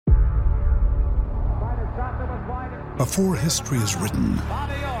Before history is written,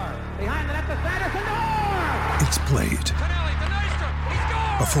 it's played.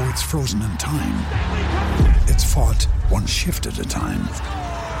 Before it's frozen in time, it's fought one shift at a time.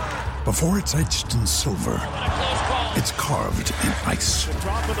 Before it's etched in silver, it's carved in ice.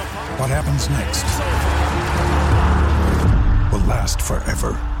 What happens next will last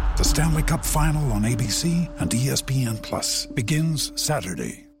forever. The Stanley Cup Final on ABC and ESPN Plus begins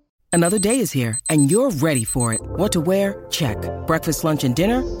Saturday. Another day is here, and you're ready for it. What to wear? Check. Breakfast, lunch, and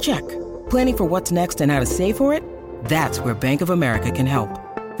dinner? Check. Planning for what's next and how to save for it? That's where Bank of America can help.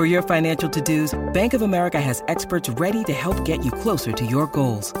 For your financial to-dos, Bank of America has experts ready to help get you closer to your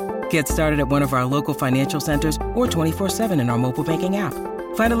goals. Get started at one of our local financial centers or 24/7 in our mobile banking app.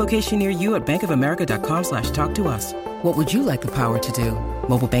 Find a location near you at bankofamerica.com/talktous. What would you like the power to do?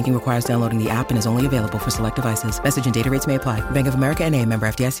 Mobile banking requires downloading the app and is only available for select devices. Message and data rates may apply. Bank of America N.A., member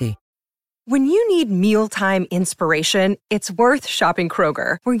FDIC. When you need mealtime inspiration, it's worth shopping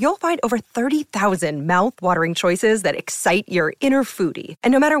Kroger, where you'll find over 30,000 mouth-watering choices that excite your inner foodie.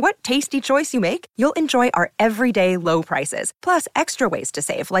 And no matter what tasty choice you make, you'll enjoy our everyday low prices, plus extra ways to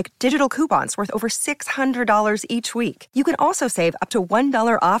save, like digital coupons worth over $600 each week. You can also save up to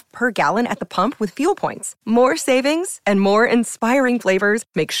 $1 off per gallon at the pump with fuel points. More savings and more inspiring flavors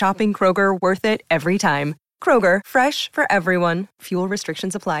make shopping Kroger worth it every time. Kroger, fresh for everyone. Fuel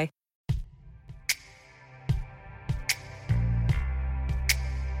restrictions apply.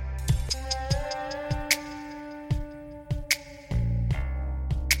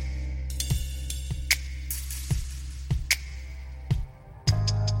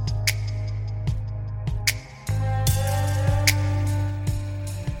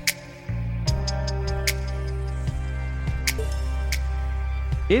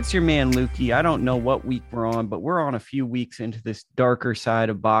 It's your man, Lukey. I don't know what week we're on, but we're on a few weeks into this darker side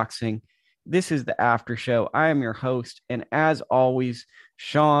of boxing. This is the Aftershow. I am your host. And as always,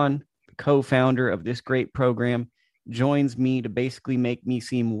 Sean, the co-founder of this great program, joins me to basically make me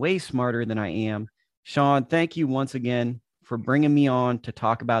seem way smarter than I am. Sean, thank you once again for bringing me on to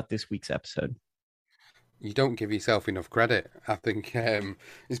talk about this week's episode. You don't give yourself enough credit. I think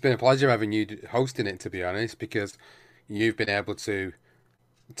it's been a pleasure having you hosting it, to be honest, because you've been able to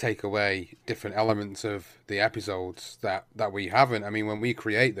take away different elements of the episodes that we haven't. I mean, when we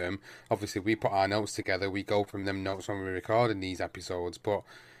create them, obviously we put our notes together, we go from them notes when we're recording these episodes, but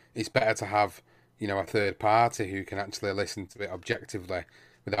it's better to have, you know, a third party who can actually listen to it objectively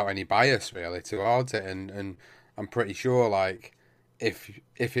without any bias really towards it. And I'm pretty sure, like, if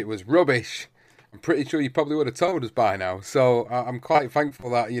it was rubbish, I'm pretty sure you probably would have told us by now. So I'm quite thankful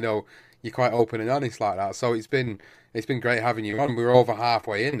that, you know, you're quite open and honest like that. So it's been great having you on. We're over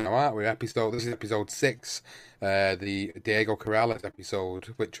halfway in now, aren't we? This is episode 6, the Diego Corrales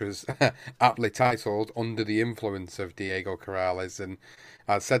episode, which was aptly titled "Under the Influence of Diego Corrales." And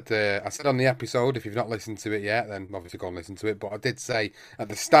I said on the episode, if you've not listened to it yet, then obviously go and listen to it. But I did say at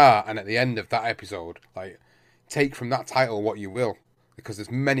the start and at the end of that episode, like, take from that title what you will, because there's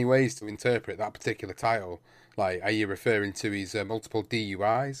many ways to interpret that particular title. Like, are you referring to his multiple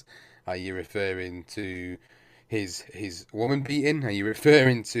DUIs? Are you referring to his woman beating? Are you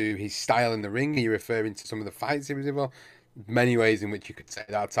referring to his style in the ring? Are you referring to some of the fights he was involved? Many ways in which you could say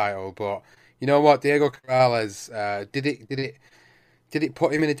that title. But you know what, Diego Corrales, did it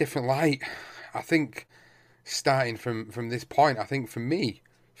put him in a different light? I think starting from this point, I think for me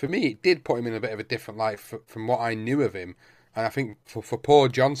it did put him in a bit of a different light from what I knew of him. And I think for Paul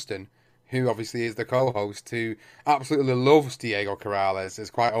Johnston, who obviously is the co-host, who absolutely loves Diego Corrales,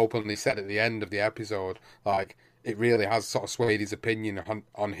 has quite openly said at the end of the episode, like, it really has sort of swayed his opinion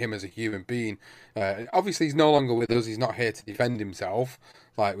on him as a human being. Obviously, he's no longer with us. He's not here to defend himself,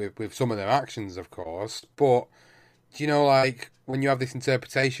 like with some of their actions, of course. But, do you know, like, when you have this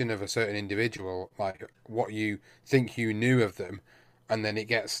interpretation of a certain individual, like what you think you knew of them, and then it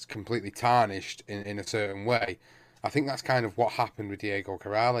gets completely tarnished in a certain way, I think that's kind of what happened with Diego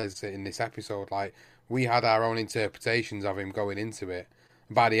Corrales in this episode. Like, we had our own interpretations of him going into it.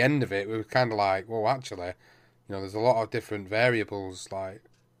 By the end of it, we were kind of like, well, actually, you know, there's a lot of different variables, like,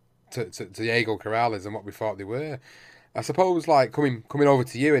 to Diego Corrales and what we thought they were. I suppose, like, coming over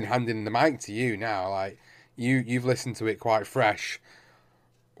to you and handing the mic to you now, like, you've listened to it quite fresh.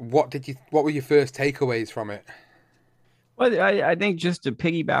 What were your first takeaways from it? Well, I think just to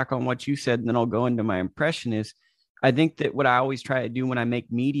piggyback on what you said, and then I'll go into my impression, is I think that what I always try to do when I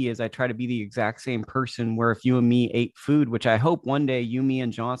make media is I try to be the exact same person, where if you and me ate food, which I hope one day you, me,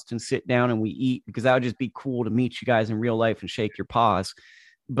 and Johnston sit down and we eat, because that would just be cool to meet you guys in real life and shake your paws.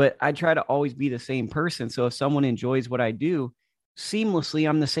 But I try to always be the same person. So if someone enjoys what I do, seamlessly,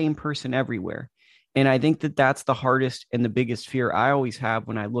 I'm the same person everywhere. And I think that that's the hardest and the biggest fear I always have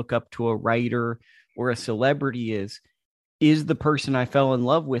when I look up to a writer or a celebrity is the person I fell in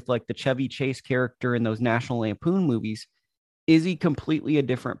love with, like the Chevy Chase character in those National Lampoon movies, is he completely a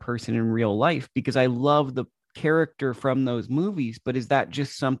different person in real life? Because I love the character from those movies, but is that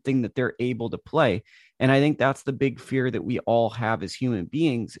just something that they're able to play? And I think that's the big fear that we all have as human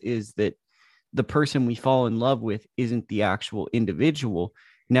beings, is that the person we fall in love with isn't the actual individual.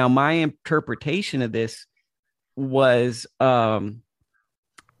 Now, my interpretation of this was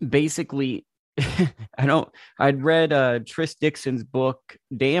basically I'd read Tris Dixon's book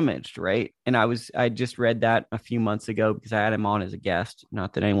Damaged, right? And I just read that a few months ago because I had him on as a guest,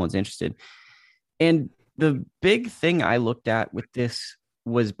 not that anyone's interested. And the big thing I looked at with this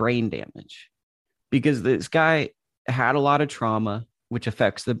was brain damage, because this guy had a lot of trauma which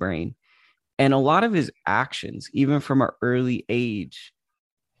affects the brain, and a lot of his actions, even from an early age,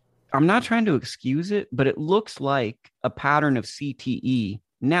 I'm not trying to excuse it, but it looks like a pattern of CTE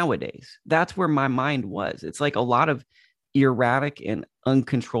nowadays. That's where my mind was. It's like a lot of erratic and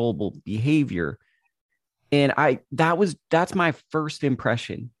uncontrollable behavior. And that's my first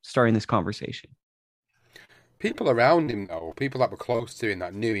impression starting this conversation. People around him, though, people that were close to him,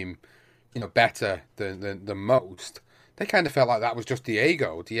 that knew him, better than most, they kind of felt like that was just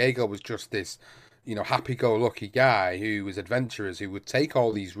Diego. Diego was just this, happy-go-lucky guy who was adventurous, who would take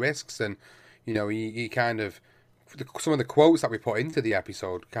all these risks, and he kind of, some of the quotes that we put into the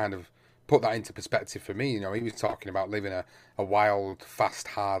episode kind of put that into perspective for me. He was talking about living a wild, fast,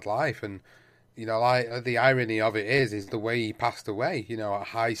 hard life, and like the irony of it is the way he passed away. At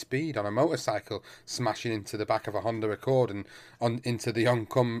high speed on a motorcycle, smashing into the back of a Honda Accord and into the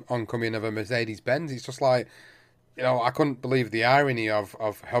oncoming of a Mercedes Benz. It's just like, I couldn't believe the irony of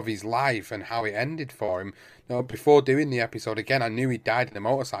his life and how it ended for him. Before doing the episode again, I knew he died in a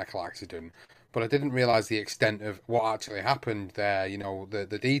motorcycle accident, but I didn't realise the extent of what actually happened there.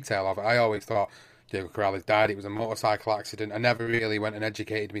 The detail of it. I always thought Diego Corrales died, it was a motorcycle accident. I never really went and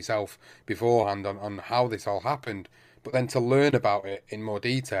educated myself beforehand on how this all happened. But then to learn about it in more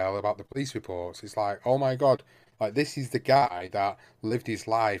detail, about the police reports, it's like, oh my God, like this is the guy that lived his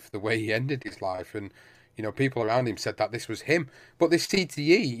life the way he ended his life. And, people around him said that this was him. But this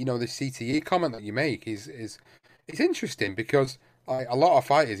CTE, this CTE comment that you make is it's interesting, because like a lot of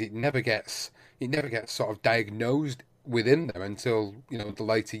fighters, it never gets sort of diagnosed within them until the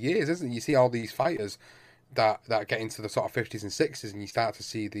later years, isn't it? You see all these fighters that get into the sort of 50s and 60s, and you start to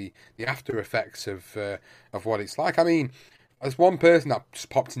see the after effects of what it's like. I mean, there's one person that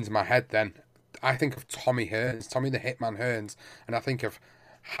just popped into my head then. I think of Tommy Hearns, Tommy the Hitman Hearns, and I think of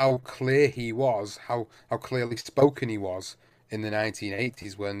how clear he was, how clearly spoken he was in the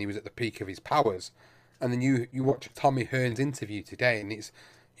 1980s when he was at the peak of his powers. And then you watch a Tommy Hearns interview today, and it's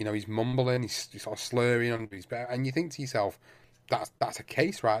he's mumbling, he's sort of slurring under his breath, and you think to yourself, that's a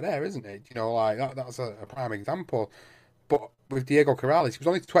case right there, isn't it? Like that's a prime example. But with Diego Corrales, he was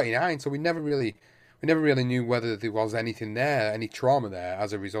only 29, so we never really knew whether there was anything there, any trauma there,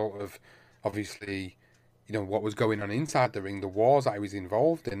 as a result of obviously what was going on inside the ring, the wars that he was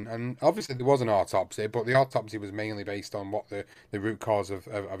involved in. And obviously there was an autopsy, but the autopsy was mainly based on what the root cause of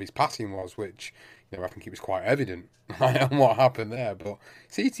his passing was, which I think it was quite evident on what happened there. But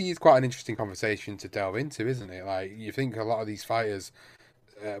CT is quite an interesting conversation to delve into, isn't it? Like, you think a lot of these fighters,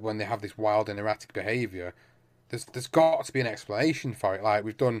 when they have this wild and erratic behaviour, there's got to be an explanation for it. Like,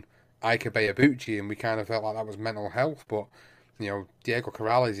 we've done Ika Bayabuchi, and we kind of felt like that was mental health, but Diego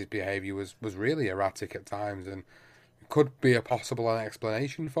Corrales' behaviour was really erratic at times, and could be a possible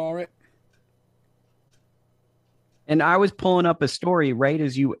explanation for it. And I was pulling up a story right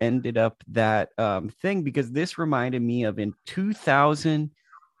as you ended up that thing, because this reminded me of in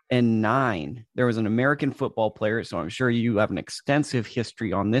 2009, there was an American football player. So I'm sure you have an extensive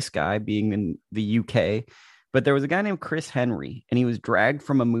history on this guy being in the UK. But there was a guy named Chris Henry, and he was dragged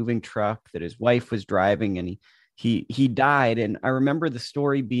from a moving truck that his wife was driving, and he died. And I remember the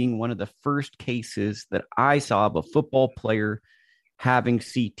story being one of the first cases that I saw of a football player having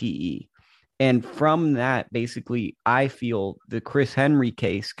CTE. And from that, basically, I feel the Chris Henry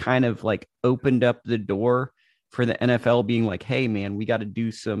case kind of like opened up the door for the NFL being like, hey, man, we got to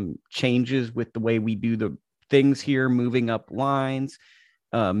do some changes with the way we do the things here, moving up lines,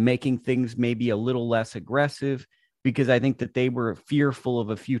 making things maybe a little less aggressive, because I think that they were fearful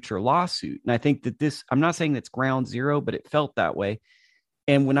of a future lawsuit. And I think that I'm not saying that's ground zero, but it felt that way.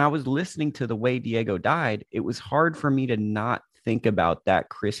 And when I was listening to the way Diego died, it was hard for me to not think about that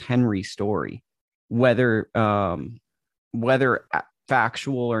Chris Henry story, whether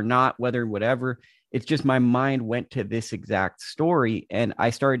factual or not, whether whatever. It's just my mind went to this exact story, and I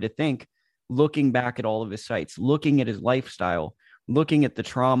started to think, looking back at all of his fights, looking at his lifestyle, looking at the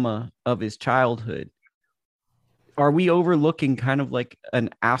trauma of his childhood, are we overlooking kind of like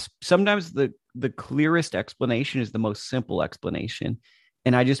sometimes the clearest explanation is the most simple explanation.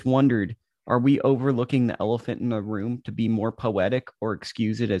 And I just wondered, are we overlooking the elephant in the room to be more poetic or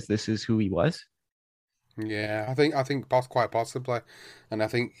excuse it as this is who he was? Yeah, I think quite possibly, and I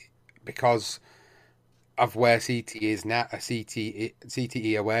think because of where CTE is now,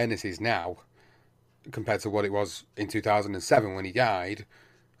 CTE awareness is now compared to what it was in 2007 when he died.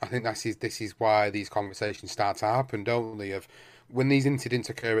 I think this is why these conversations start to happen, don't they? Of when these incidents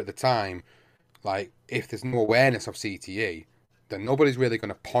occur at the time, like if there's no awareness of CTE, then nobody's really going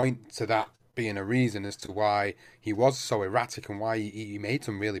to point to that being a reason as to why he was so erratic and why he made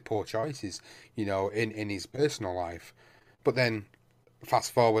some really poor choices, in his personal life. But then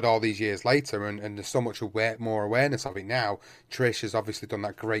fast forward all these years later, and there's so much more awareness of it now. Trish has obviously done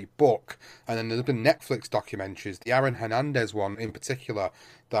that great book, and then there's been Netflix documentaries. The Aaron Hernandez one in particular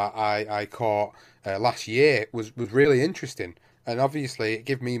that I caught last year was really interesting, and obviously it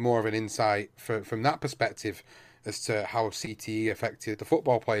gave me more of an insight from that perspective as to how CTE affected the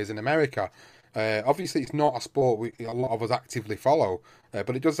football players in America. Obviously, it's not a sport a lot of us actively follow,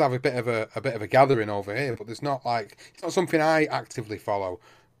 but it does have a bit of a gathering over here. But it's not something I actively follow.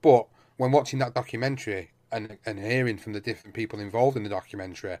 But when watching that documentary and hearing from the different people involved in the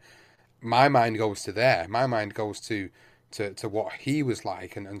documentary, my mind goes to there. My mind goes to what he was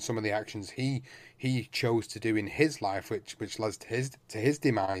like and some of the actions he chose to do in his life, which led to his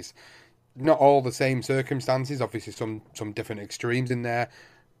demise. Not all the same circumstances, obviously some different extremes in there,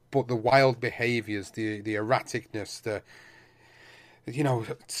 but the wild behaviours, the erraticness, the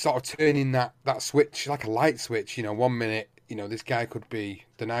sort of turning that switch like a light switch. 1 minute, this guy could be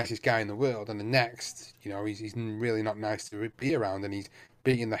the nicest guy in the world, and the next, he's really not nice to be around, and he's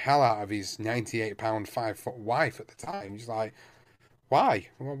beating the hell out of his 98-pound 5-foot wife at the time. He's like, why?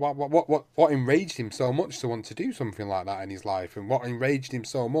 What enraged him so much to want to do something like that in his life? And what enraged him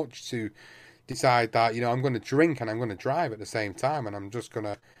so much to decide that, I'm going to drink and I'm going to drive at the same time, and I'm just going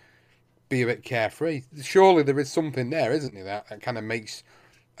to be a bit carefree? Surely there is something there, isn't there, that kind of makes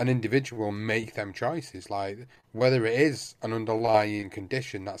an individual make them choices, like whether it is an underlying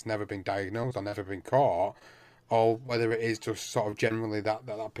condition that's never been diagnosed or never been caught, or whether it is just sort of generally that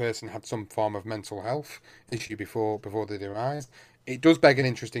person had some form of mental health issue before their demise. It does beg an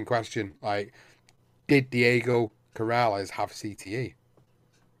interesting question, like, did Diego Corrales have CTE?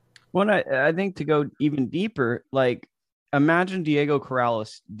 Well, I think to go even deeper, like, imagine Diego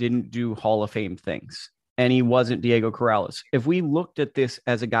Corrales didn't do Hall of Fame things, and he wasn't Diego Corrales. If we looked at this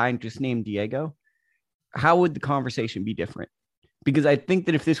as a guy just named Diego, how would the conversation be different? Because I think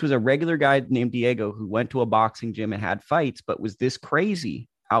that if this was a regular guy named Diego who went to a boxing gym and had fights, but was this crazy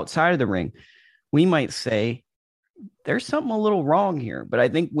outside of the ring, we might say, there's something a little wrong here. But I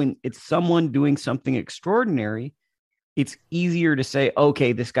think when it's someone doing something extraordinary, it's easier to say,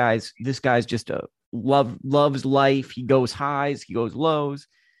 okay, this guy's just loves life. He goes highs, he goes lows.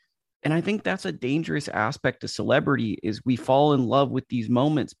 And I think that's a dangerous aspect of celebrity, is we fall in love with these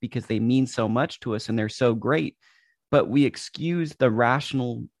moments because they mean so much to us and they're so great, but we excuse the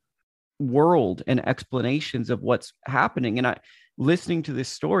rational world and explanations of what's happening. And listening to this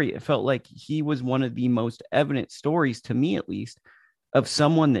story, it felt like he was one of the most evident stories, to me at least, of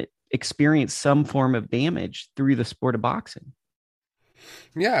someone that experienced some form of damage through the sport of boxing.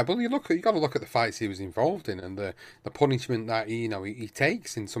 Yeah, but you got to look at the fights he was involved in and the punishment that he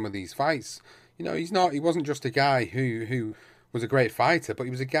takes in some of these fights. He wasn't just a guy who was a great fighter, but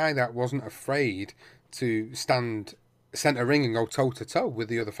he was a guy that wasn't afraid to stand centre ring and go toe to toe with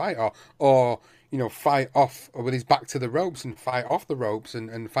the other fighter, or fight off with his back to the ropes and fight off the ropes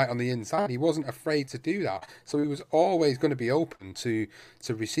and fight on the inside. He wasn't afraid to do that, so he was always going to be open to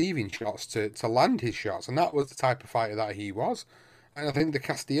receiving shots, to land his shots, and that was the type of fighter that he was. And I think the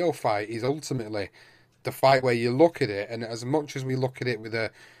Castillo fight is ultimately the fight where you look at it, and as much as we look at it with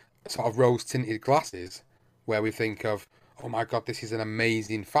a sort of rose-tinted glasses, where we think of, oh my God, this is an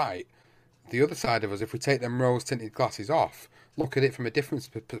amazing fight, the other side of us, if we take them rose-tinted glasses off, look at it from a different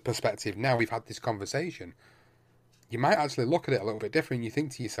perspective, now we've had this conversation, you might actually look at it a little bit different. You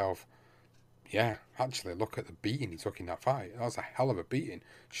think to yourself, yeah, actually, look at the beating he took in that fight. That was a hell of a beating.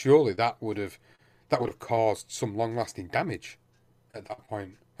 Surely that would have caused some long-lasting damage at that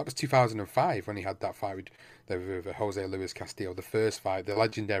point. That was 2005 when he had that fight with Jose Luis Castillo, the first fight, the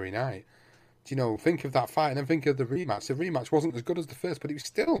legendary night. Think of that fight and then think of the rematch. The rematch wasn't as good as the first, but it was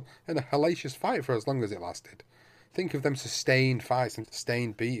still a hellacious fight for as long as it lasted. Think of them sustained fights and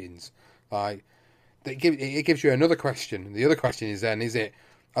sustained beatings. Like, it gives you another question. The other question is then, is it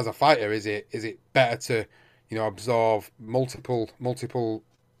as a fighter, is it better to, absorb multiple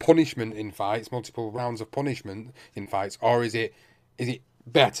punishment in fights, multiple rounds of punishment in fights, or is it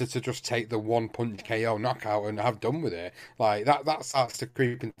better to just take the one punch KO knockout and have done with it? Like that starts to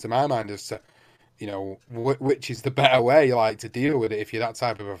creep into my mind as to, which is the better way, like, to deal with it. If you're that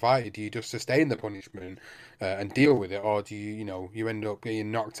type of a fighter, do you just sustain the punishment and deal with it, or do you end up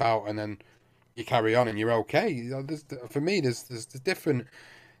being knocked out and then you carry on and you're okay? For me, there's different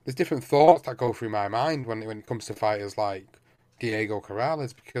thoughts that go through my mind when it comes to fighters like Diego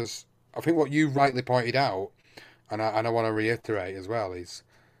Corrales, because I think what you rightly pointed out, and I want to reiterate as well, is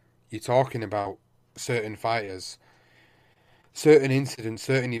you're talking about certain fighters, certain incidents,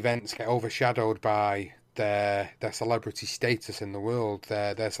 certain events get overshadowed by their celebrity status in the world,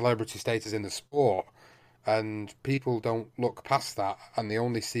 their celebrity status in the sport, and people don't look past that, and they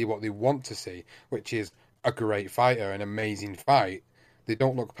only see what they want to see, which is a great fighter, an amazing fight. They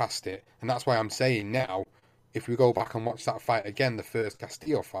don't look past it, and that's why I'm saying now, if we go back and watch that fight again, the first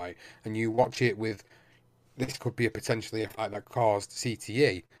Castillo fight, and you watch it with, this could be potentially a fight that caused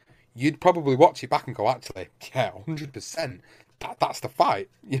CTE, you'd probably watch it back and go, actually, yeah, 100%. That's the fight.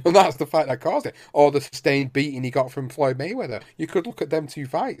 That's the fight that caused it. Or the sustained beating he got from Floyd Mayweather. You could look at them two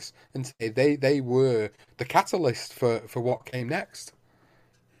fights and say they were the catalyst for what came next.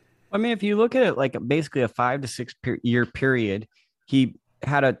 I mean, if you look at it like basically a 5 to 6 year period, he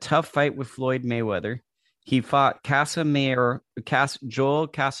had a tough fight with Floyd Mayweather. He fought Joel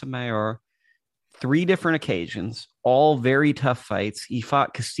Casamayor 3 different occasions, all very tough fights. He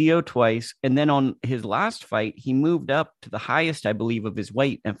fought Castillo twice, and then on his last fight, he moved up to the highest, I believe, of his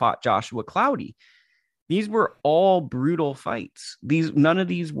weight and fought Joshua Cloudy. These were all brutal fights. None of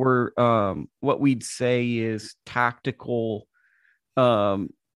these were what we'd say is tactical,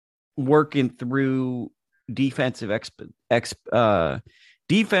 working through defensive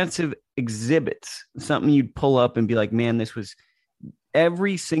defensive exhibits, something you'd pull up and be like, man, this was.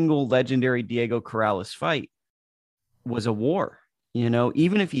 Every single legendary Diego Corrales fight was a war.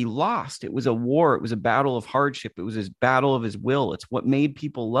 Even if he lost, it was a war. It was a battle of hardship. It was his battle of his will. It's what made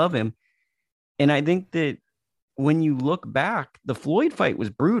people love him. And I think that when you look back, the Floyd fight was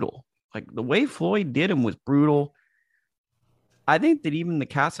brutal. Like, the way Floyd did him was brutal. I think that even the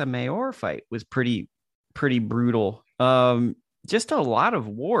Casamayor fight was pretty brutal. Just a lot of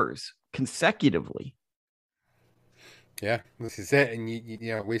wars consecutively. Yeah, this is it.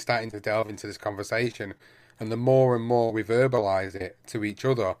 And we're starting to delve into this conversation, and the more and more we verbalize it to each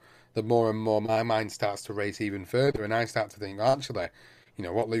other, the more and more my mind starts to race even further, and I start to think, actually,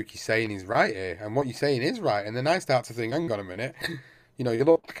 what Luke is saying is right here, and what you're saying is right. And then I start to think, hang on a minute, you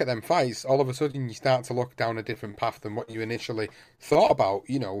look back at them fights, all of a sudden you start to look down a different path than what you initially thought about.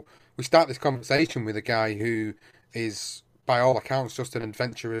 We start this conversation with a guy who is, by all accounts, just an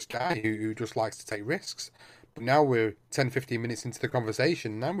adventurous guy who just likes to take risks. But now we're 10, 15 minutes into the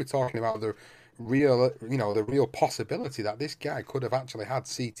conversation. Now we're talking about the real possibility that this guy could have actually had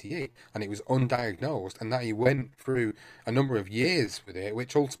CTE and it was undiagnosed, and that he went through a number of years with it,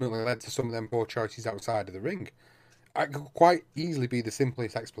 which ultimately led to some of them poor choices outside of the ring. It could quite easily be the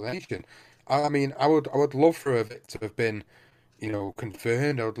simplest explanation. I mean, I would love for it to have been,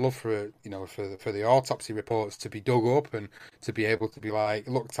 confirmed. I would love for for the autopsy reports to be dug up and to be able to be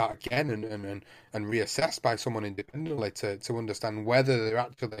looked at again and reassessed by someone independently to understand whether they're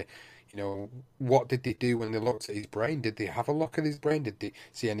actually, what did they do when they looked at his brain? Did they have a look at his brain? Did they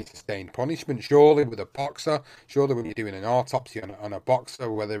see any sustained punishment? Surely with a boxer, when you're doing an autopsy on a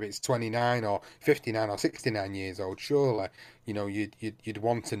boxer, whether it's 29 or 59 or 69 years old, surely, you'd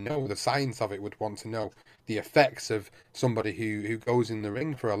want to know, the science of it would want to know the effects of somebody who goes in the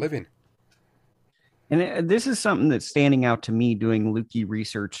ring for a living. And this is something that's standing out to me doing Lukey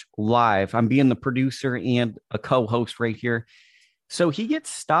research live. I'm being the producer and a co-host right here. So he gets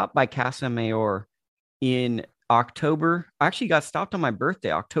stopped by Casamayor in October. I actually got stopped on my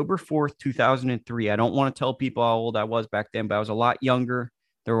birthday, October 4th, 2003. I don't want to tell people how old I was back then, but I was a lot younger.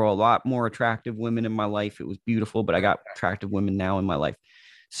 There were a lot more attractive women in my life. It was beautiful, but I got attractive women now in my life.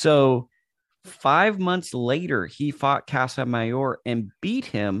 So 5 months later, he fought Casamayor and beat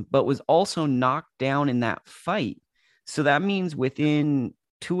him, but was also knocked down in that fight. So that means within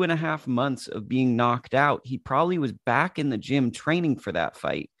 2.5 months of being knocked out, he probably was back in the gym training for that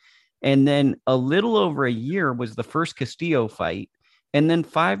fight. And then a little over a year was the first Castillo fight. And then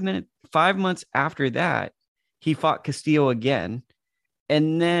 5 months after that, he fought Castillo again.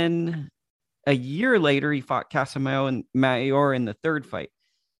 And then a year later, he fought Casamayor in the third fight.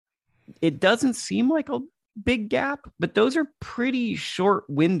 It doesn't seem like big gap, but those are pretty short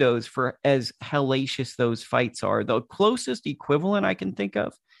windows for as hellacious those fights are. The closest equivalent I can think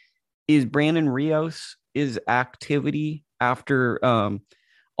of is Brandon Rios' activity after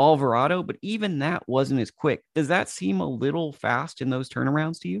Alvarado, but even that wasn't as quick. Does that seem a little fast in those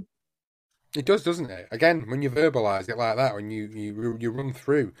turnarounds to you? It does, doesn't it? Again, when you verbalise it like that, when you run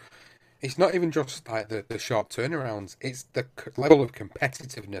through, it's not even just like the short turnarounds. It's the level of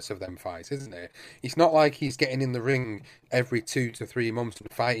competitiveness of them fights, isn't it? It's not like he's getting in the ring every 2 to 3 months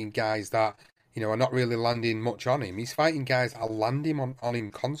and fighting guys that are not really landing much on him. He's fighting guys that are landing on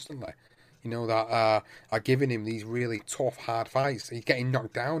him constantly. That are giving him these really tough, hard fights. He's getting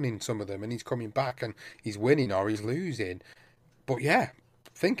knocked down in some of them, and he's coming back and he's winning or he's losing. But yeah,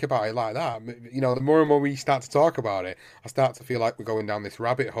 think about it like that. The more and more we start to talk about it, I start to feel like we're going down this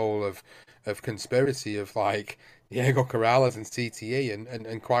rabbit hole of conspiracy of like Diego Corrales and CTE,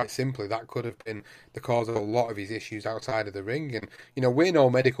 and quite simply that could have been the cause of a lot of his issues outside of the ring. And we're no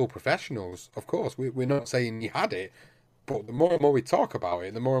medical professionals, of course. We're not saying he had it, but the more and more we talk about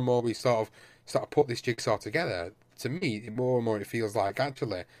it, the more and more we sort of put this jigsaw together. To me, the more and more it feels like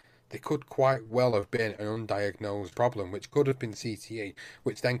actually they could quite well have been an undiagnosed problem, which could have been CTE,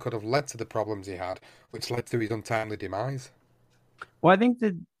 which then could have led to the problems he had, which led to his untimely demise. Well, I think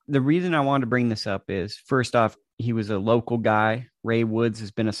that the reason I wanted to bring this up is, first off, he was a local guy. Ray Woods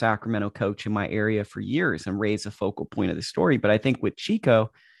has been a Sacramento coach in my area for years, and Ray's a focal point of the story. But I think with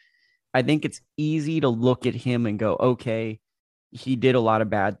Chico, I think it's easy to look at him and go, okay, he did a lot of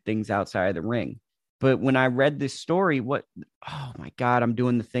bad things outside of the ring. But when I read this story, oh my God, I'm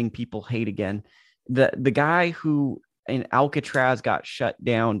doing the thing people hate again. The guy who in Alcatraz got shut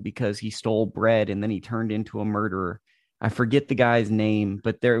down because he stole bread and then he turned into a murderer. I forget the guy's name,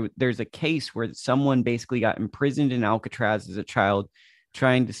 but there's a case where someone basically got imprisoned in Alcatraz as a child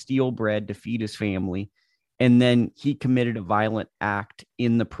trying to steal bread to feed his family. And then he committed a violent act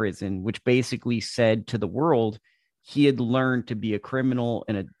in the prison, which basically said to the world he had learned to be a criminal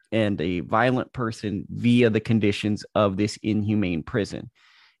and a violent person via the conditions of this inhumane prison.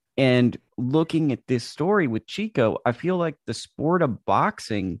 And looking at this story with Chico, I feel like the sport of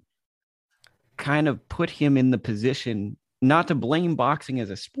boxing kind of put him in the position, not to blame boxing as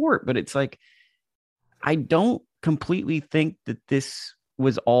a sport, but it's like, I don't completely think that this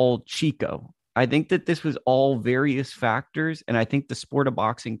was all Chico. I think that this was all various factors. And I think the sport of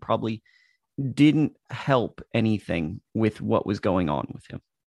boxing probably didn't help anything with what was going on with him.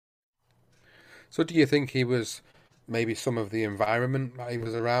 So do you think he was maybe some of the environment that he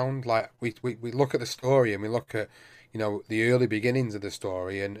was around? Like we look at the story and we look at, the early beginnings of the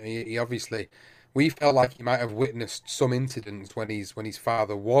story, and he obviously, we felt like he might have witnessed some incidents when his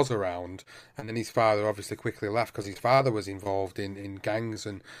father was around, and then his father obviously quickly left because his father was involved in gangs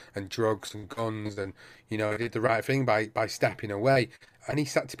and drugs and guns, and he did the right thing by stepping away. And he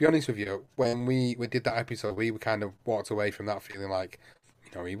said, to be honest with you, when we did that episode, we kind of walked away from that feeling like,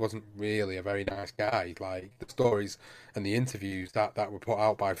 he wasn't really a very nice guy. Like the stories and the interviews that were put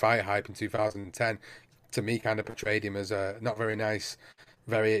out by Fight Hype in 2010, to me, kind of portrayed him as a not very nice,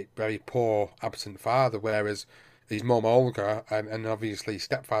 very, very poor, absent father, whereas his mum Olga and obviously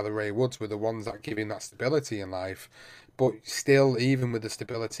stepfather Ray Woods were the ones that give him that stability in life. But still, even with the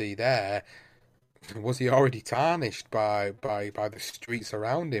stability there, was he already tarnished by the streets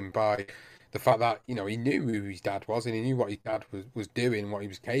around him, by the fact that, he knew who his dad was and he knew what his dad was doing, what he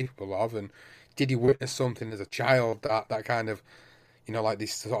was capable of, and did he witness something as a child that kind of, like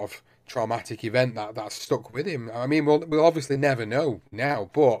this sort of traumatic event that stuck with him? I mean, we'll obviously never know now,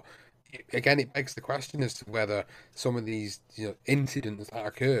 but again, it begs the question as to whether some of these incidents that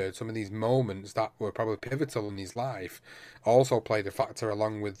occurred, some of these moments that were probably pivotal in his life, also played a factor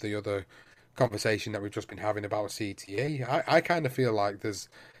along with the other conversation that we've just been having about CTE. I kind of feel like there's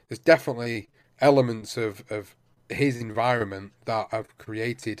definitely elements of his environment that have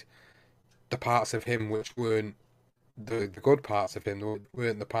created the parts of him which weren't the good parts of him,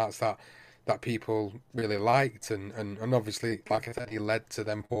 weren't the parts that people really liked, and obviously, like I said, he led to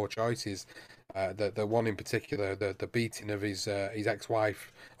them poor choices. The one in particular, the beating of his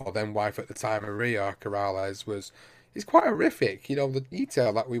ex-wife, or then wife at the time, Maria Corrales, is quite horrific. The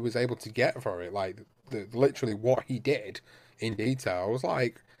detail that we was able to get for it, like literally what he did in detail, I was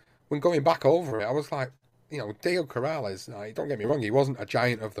like, when going back over it, I was like, Dale Corrales, don't get me wrong, he wasn't a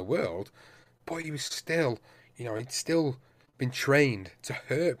giant of the world, but he was still, he'd still been trained to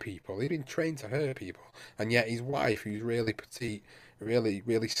hurt people. He'd been trained to hurt people. And yet his wife, who's really petite, really,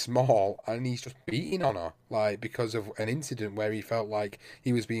 really small, and he's just beating on her, like, because of an incident where he felt like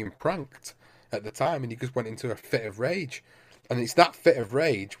he was being pranked at the time, and he just went into a fit of rage. And it's that fit of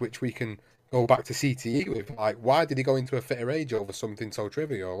rage which we can go back to CTE with. Like, why did he go into a fit of rage over something so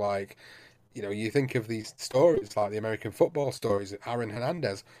trivial? Like, you think of these stories, like the American football stories, Aaron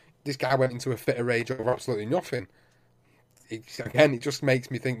Hernandez. This guy went into a fit of rage over absolutely nothing. It just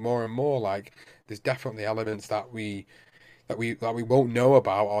makes me think more and more like there's definitely elements that we won't know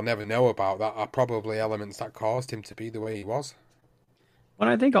about or never know about that are probably elements that caused him to be the way he was. But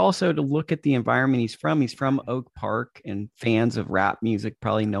I think also to look at the environment he's from Oak Park, and fans of rap music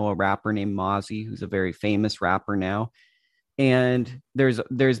probably know a rapper named Mozzie, who's a very famous rapper now. And there's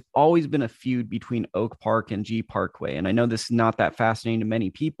always been a feud between Oak Park and G Parkway. And I know this is not that fascinating to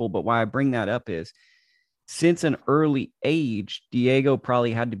many people, but why I bring that up is since an early age, Diego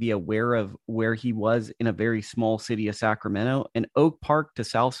probably had to be aware of where he was in a very small city of Sacramento. And Oak Park to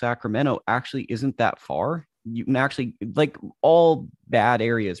South Sacramento actually isn't that far. You can actually, like all bad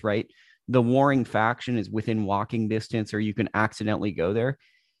areas, right? The warring faction is within walking distance, or you can accidentally go there.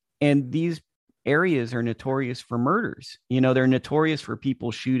 And these areas are notorious for murders. They're notorious for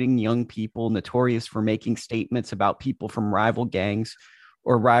people shooting young people, notorious for making statements about people from rival gangs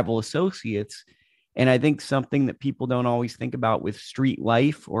or rival associates. And I think something that people don't always think about with street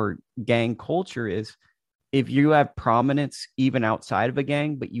life or gang culture is if you have prominence even outside of a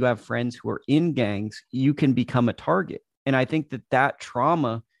gang, but you have friends who are in gangs, you can become a target. And I think that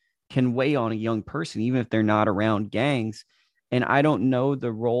trauma can weigh on a young person, even if they're not around gangs. And I don't know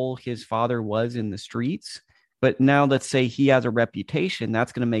the role his father was in the streets, but now let's say he has a reputation,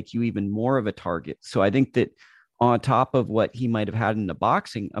 that's going to make you even more of a target. So I think that on top of what he might have had in the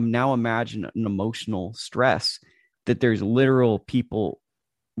boxing, I'm now imagine an emotional stress that there's literal people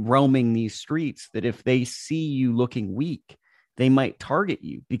roaming these streets that if they see you looking weak, they might target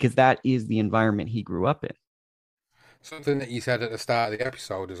you because that is the environment he grew up in. Something that you said at the start of the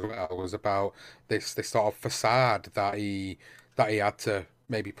episode as well was about this sort of facade that he had to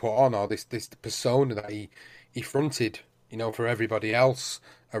maybe put on, or this persona that he fronted, for everybody else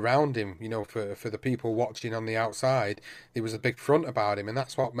around him, for the people watching on the outside. There was a big front about him, and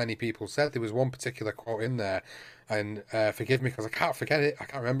that's what many people said. There was one particular quote in there, and forgive me because I can't forget it. I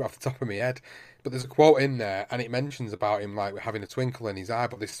can't remember off the top of my head. But there's a quote in there, and it mentions about him like having a twinkle in his eye,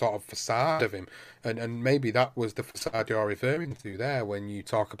 but this sort of facade of him, and maybe that was the facade you're referring to there when you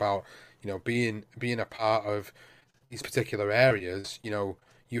talk about, being a part of these particular areas.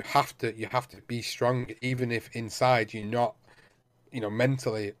 You have to be strong, even if inside you're not,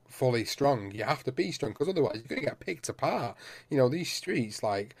 mentally fully strong. You have to be strong because otherwise you're going to get picked apart. These streets,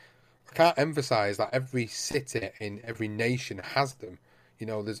 like, I can't emphasize that every city in every nation has them.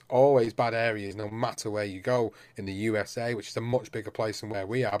 There's always bad areas no matter where you go in the USA, which is a much bigger place than where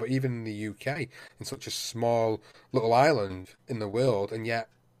we are, but even in the UK, in such a small little island in the world, and yet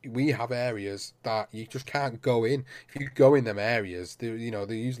we have areas that you just can't go in. If you go in them areas, they're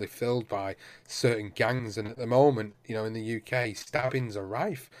usually filled by certain gangs, and at the moment, in the UK, stabbings are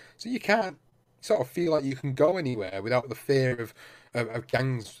rife, so you can't sort of feel like you can go anywhere without the fear of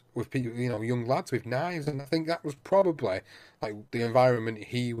gangs with people, young lads with knives. And I think that was probably like the environment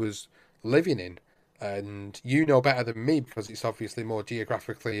he was living in. And you know better than me because it's obviously more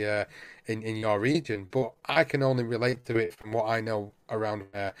geographically in your region. But I can only relate to it from what I know around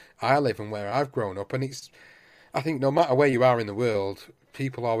where I live and where I've grown up. And I think no matter where you are in the world,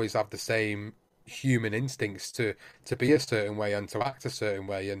 people always have the same human instincts to be a certain way and to act a certain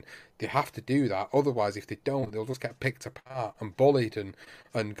way, and they have to do that. Otherwise, if they don't, they'll just get picked apart and bullied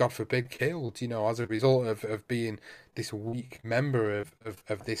and God forbid killed, as a result of being this weak member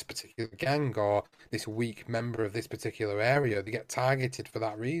of this particular gang or this weak member of this particular area. They get targeted for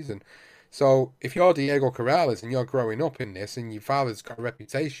that reason. So if you're Diego Corrales and you're growing up in this and your father's got a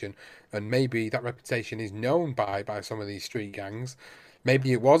reputation, and maybe that reputation is known by some of these street gangs,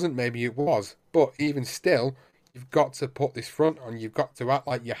 maybe it wasn't, maybe it was. But even still, you've got to put this front on. You've got to act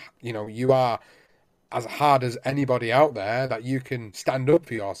like you are as hard as anybody out there, that you can stand up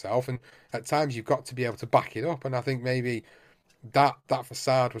for yourself. And at times you've got to be able to back it up. And I think maybe that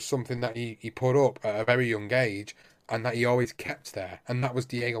facade was something that he put up at a very young age and that he always kept there. And that was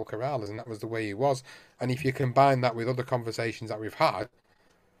Diego Corrales, and that was the way he was. And if you combine that with other conversations that we've had,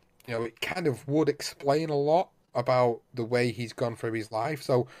 it kind of would explain a lot about the way he's gone through his life.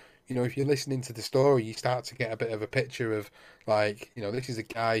 So, if you're listening to the story, you start to get a bit of a picture of, like, this is a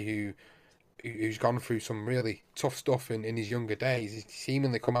guy who's gone through some really tough stuff in his younger days. He's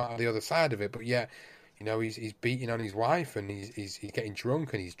seemingly come out of the other side of it, but yet, he's beating on his wife, and he's getting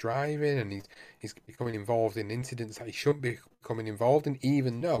drunk, and he's driving, and he's becoming involved in incidents that he shouldn't be becoming involved in,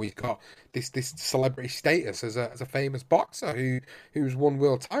 even though he's got this celebrity status as a famous boxer who's won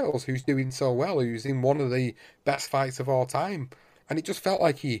world titles, who's doing so well, who's in one of the best fights of all time. And it just felt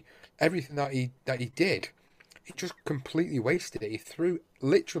like he everything that he did, he just completely wasted it. He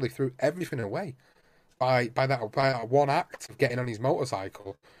literally threw everything away by that one act of getting on his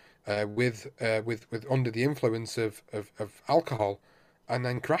motorcycle with under the influence of alcohol, and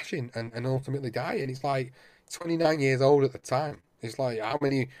then crashing and ultimately dying. He's like 29 years old at the time. It's like, how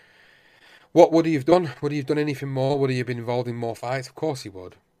many? What would he have done? Would he have done anything more? Would he have been involved in more fights? Of course he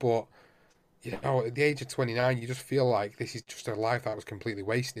would. But at the age of 29, you just feel like this is just a life that was completely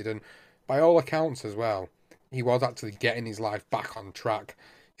wasted. And by all accounts as well, he was actually getting his life back on track,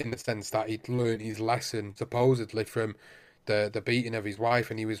 in the sense that he'd learned his lesson supposedly from the beating of his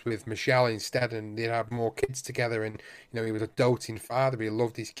wife, and he was with Michelle instead, and they'd have more kids together. And he was a doting father. He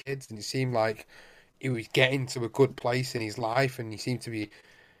loved his kids, and it seemed like he was getting to a good place in his life, and he seemed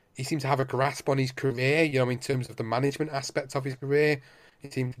to have a grasp on his career, in terms of the management aspect of his career. He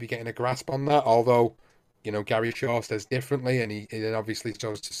seemed to be getting a grasp on that, although, Gary Shaw says differently, and he then obviously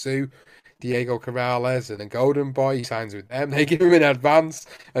chose to sue Diego Corrales and a Golden Boy. He signs with them. They give him an advance,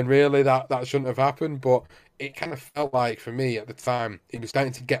 and really that shouldn't have happened. But it kind of felt like, for me at the time, he was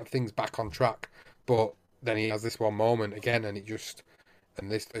starting to get things back on track. But then he has this one moment again, and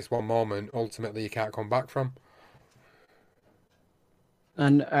this one moment, ultimately, you can't come back from.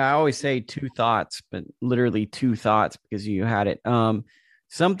 And I always say two thoughts, but literally two thoughts, because you had it.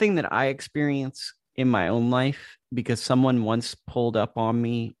 Something that I experience in my own life, because someone once pulled up on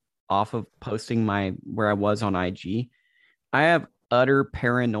me off of posting where I was on IG. I have utter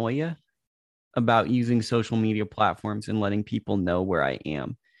paranoia about using social media platforms and letting people know where I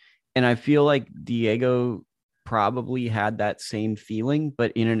am. And I feel like Diego probably had that same feeling,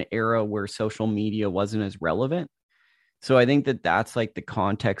 but in an era where social media wasn't as relevant. So I think that that's like the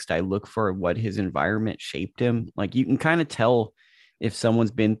context I look for, what his environment shaped him. Like, you can kind of tell if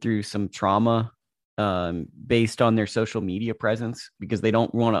someone's been through some trauma based on their social media presence, because they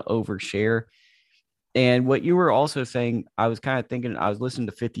don't want to overshare. And what you were also saying, I was kind of thinking, I was listening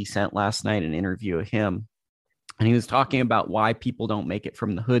to 50 Cent last night, an interview of him, and he was talking about why people don't make it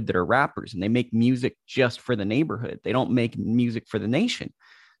from the hood that are rappers, and they make music just for the neighborhood. They don't make music for the nation.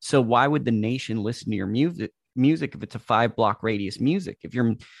 So why would the nation listen to your music if it's a 5-block radius music? If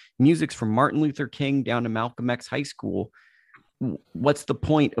your music's from Martin Luther King down to Malcolm X High School, what's the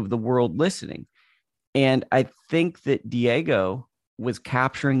point of the world listening? And I think that Diego was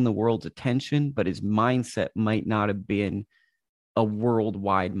capturing the world's attention, but his mindset might not have been a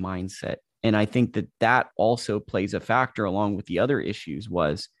worldwide mindset. And I think that also plays a factor, along with the other issues,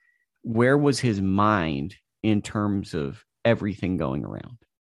 was where was his mind in terms of everything going around?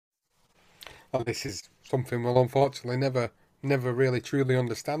 And this is something we'll unfortunately never really truly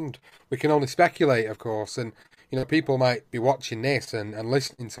understand. We can only speculate, of course, and people might be watching this and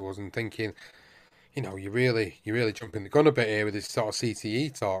listening to us and thinking, you're really jumping the gun a bit here with this sort of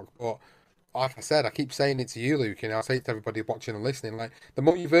CTE talk. But like I said, I keep saying it to you, Luke, and I'll say it to everybody watching and listening. Like, the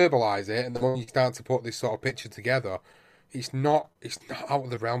more you verbalise it and the more you start to put this sort of picture together, it's not out of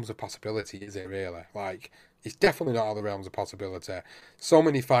the realms of possibility, is it really? Like, it's definitely not out of the realms of possibility. So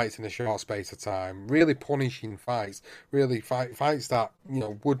many fights in a short space of time, really punishing fights, really fights that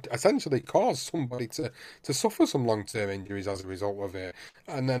would essentially cause somebody to suffer some long-term injuries as a result of it,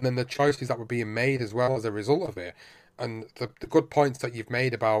 and then the choices that were being made as well as a result of it, and the good points that you've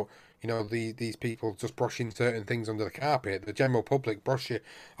made about these people just brushing certain things under the carpet. The general public brush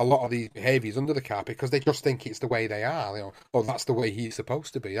a lot of these behaviours under the carpet because they just think it's the way they are. Oh, that's the way he's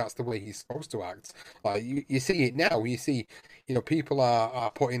supposed to be. That's the way he's supposed to act. Like, you see it now. You see, people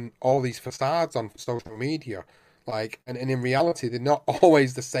are putting all these facades on social media. Like, and in reality, they're not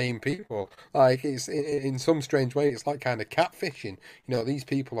always the same people. Like, it's in some strange way, it's like kind of catfishing. These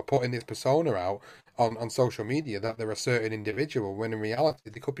people are putting this persona out on social media that they're a certain individual, when in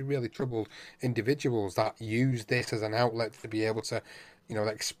reality they could be really troubled individuals that use this as an outlet to be able to,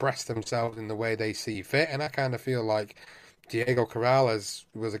 express themselves in the way they see fit. And I kind of feel like Diego Corrales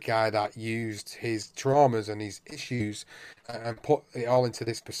was a guy that used his traumas and his issues and put it all into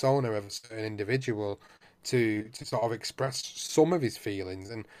this persona of a certain individual to sort of express some of his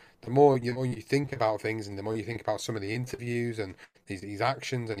feelings. And the more you think about things, and the more you think about some of the interviews and his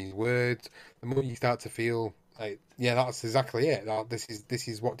actions and his words, the more you start to feel like, yeah, that's exactly it. This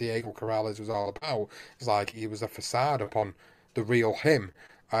is what Diego Corrales was all about. It's like he was a facade upon the real him,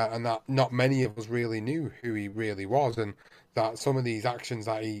 and that not many of us really knew who he really was, and that some of these actions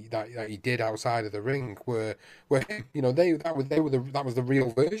that he did outside of the ring were him. That was the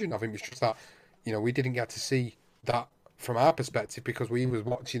real version of him. It's just that we didn't get to see that from our perspective because we was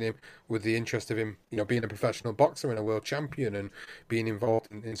watching him with the interest of him, being a professional boxer and a world champion and being involved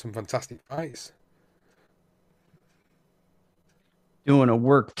in some fantastic fights. doing a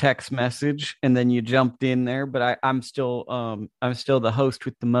work text message and then you jumped in there, but I'm still the host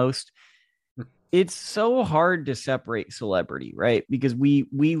with the most. It's so hard to separate celebrity, right? Because we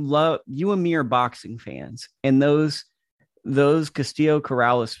love, you and me are boxing fans, and those Castillo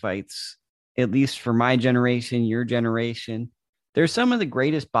Corrales fights, at least for my generation, your generation, they're some of the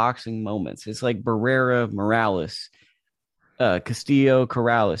greatest boxing moments. It's like Barrera, Morales, Castillo,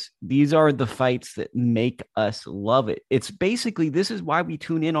 Corrales. These are the fights that make us love it. It's basically, this is why we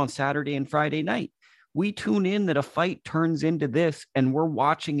tune in on Saturday and Friday night. We tune in that a fight turns into this, and we're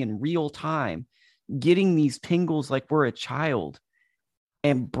watching in real time, getting these tingles like we're a child,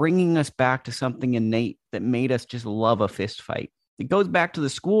 and bringing us back to something innate that made us just love a fist fight. It goes back to the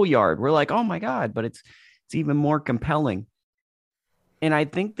schoolyard. We're like, oh my God, but it's even more compelling. And I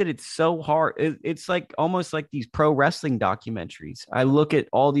think that it's so hard. It's like almost like these pro wrestling documentaries. I look at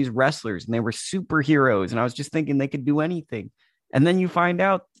all these wrestlers and they were superheroes, and I was just thinking they could do anything. And then you find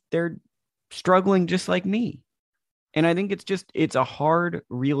out they're struggling just like me. And I think it's a hard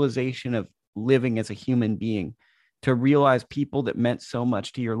realization of living as a human being, to realize people that meant so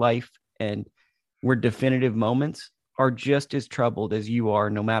much to your life and were definitive moments are just as troubled as you are,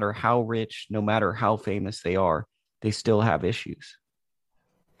 no matter how rich, no matter how famous they are, they still have issues.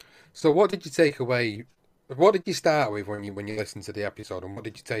 So, what did you take away? What did you start with when you listened to the episode, and what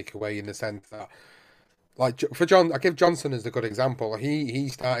did you take away in the sense that, like, for John, I give Johnson as a good example. He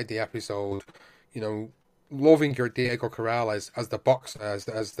started the episode, you know, loving your Diego Corrales as the boxer, as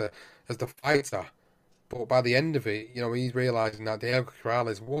the fighter. But by the end of it, you know, he's realizing that Diego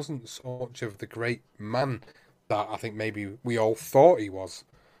Corrales wasn't so much of the great man that I think maybe we all thought he was,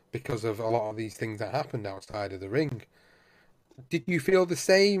 because of a lot of these things that happened outside of the ring. Did you feel the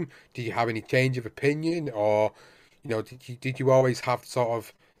same? Did you have any change of opinion, or you know, did you always have sort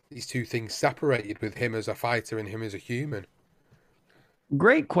of these two things separated, with him as a fighter and him as a human?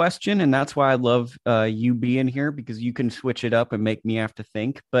 Great question. And that's why I love you being here, because you can switch it up and make me have to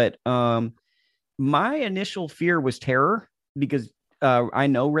think. But my initial fear was terror, because I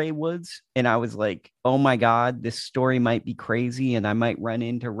know Ray Woods, and I was like, oh my God, this story might be crazy and I might run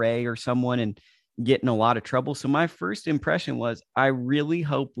into Ray or someone and get in a lot of trouble. So my first impression was, I really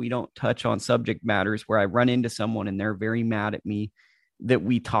hope we don't touch on subject matters where I run into someone and they're very mad at me that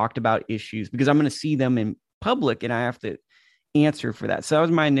we talked about issues, because I'm going to see them in public and I have to answer for that. So that was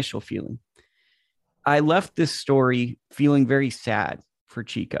my initial feeling. I left this story feeling very sad for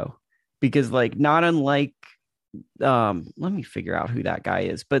Chico, because, like, not unlike let me figure out who that guy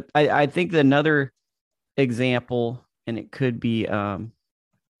is, but I think that another example, and it could be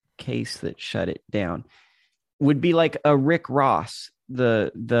case that shut it down, would be like a Rick Ross,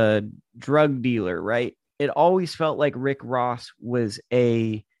 the drug dealer, right? It always felt like Rick Ross was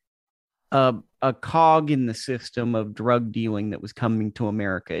a cog in the system of drug dealing that was coming to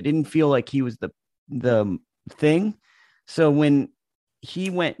America. It didn't feel like he was the thing. So when he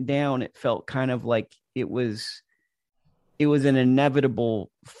went down, it felt kind of like it was an inevitable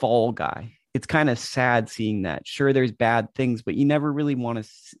fall guy. It's kind of sad seeing that. Sure, there's bad things, but you never really want to,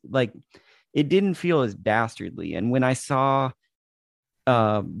 like, it didn't feel as dastardly. And when I saw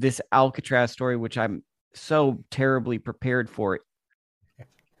this Alcatraz story, which I'm so terribly prepared for,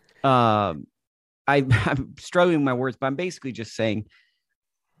 um, I'm struggling with my words, but I'm basically just saying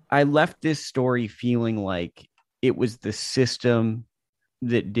I left this story feeling like it was the system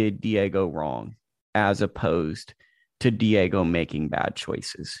that did Diego wrong, as opposed to Diego making bad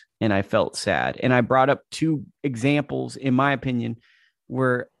choices. And I felt sad. And I brought up two examples, in my opinion,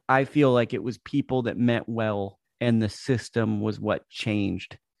 where I feel like it was people that meant well and the system was what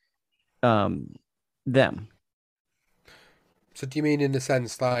changed them. So, do you mean in the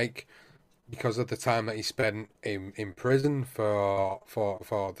sense like, because of the time that he spent in prison for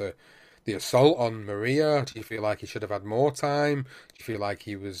the assault on Maria, do you feel like he should have had more time? Do you feel like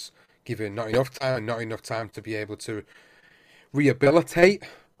he was given not enough time, and not enough time to be able to rehabilitate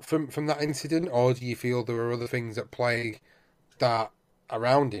from that incident? Or do you feel there were other things at play that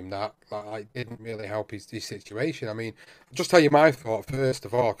around him that like didn't really help his situation? I mean, I'll just tell you my thought first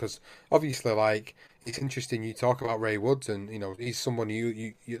of all, because obviously, like, it's interesting you talk about Ray Woods, and you know, he's someone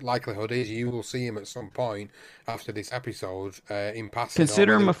you likelihood is you will see him at some point after this episode in passing.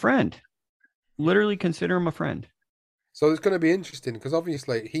 Consider him a friend. Literally consider him a friend. So it's going to be interesting, because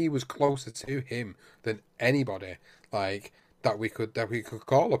obviously he was closer to him than anybody, like, that we could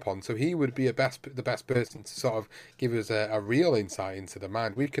call upon. So he would be the best person to sort of give us a real insight into the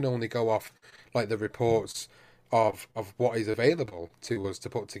mind. We can only go off like the reports of what is available to us to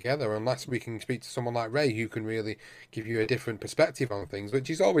put together, unless we can speak to someone like Ray, who can really give you a different perspective on things, which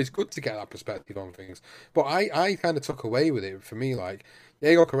is always good to get that perspective on things. But I kind of took away with it, for me, like,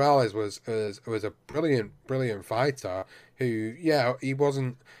 Diego Corrales was a brilliant fighter who, yeah, he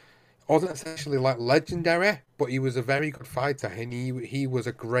wasn't essentially like legendary, but he was a very good fighter, and he was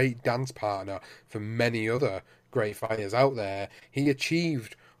a great dance partner for many other great fighters out there. He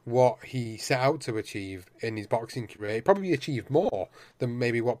achieved what he set out to achieve in his boxing career. He probably achieved more than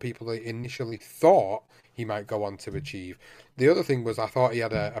maybe what people initially thought he might go on to achieve. The other thing was, I thought he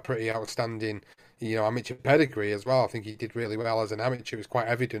had a pretty outstanding, amateur pedigree as well. I think he did really well as an amateur. It was quite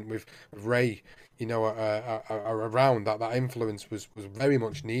evident with Ray, around that influence was very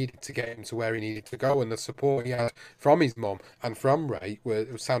much needed to get him to where he needed to go, and the support he had from his mum and from Ray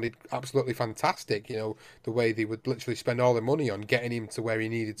sounded absolutely fantastic. The way they would literally spend all their money on getting him to where he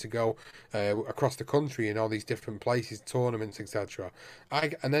needed to go across the country in all these different places, tournaments, etc.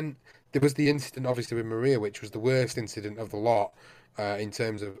 And then there was the incident, obviously, with Maria, which was the worst incident of the lot. In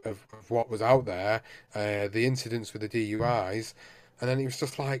terms of what was out there, the incidents with the DUIs. And then it was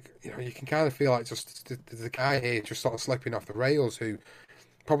just like, you can kind of feel like just the guy here just sort of slipping off the rails, who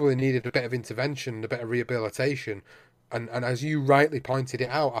probably needed a bit of intervention, a bit of rehabilitation. And as you rightly pointed it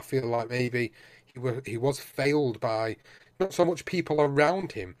out, I feel like maybe he was failed by not so much people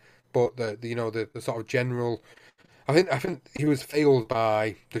around him, but the sort of general. I think he was failed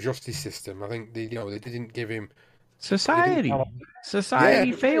by the justice system. I think they didn't give him. Society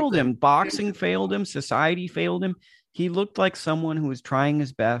failed him. Boxing failed him. Society failed him. He looked like someone who was trying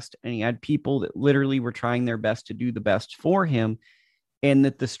his best, and he had people that literally were trying their best to do the best for him, and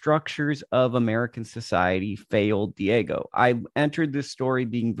that the structures of American society failed Diego. I entered this story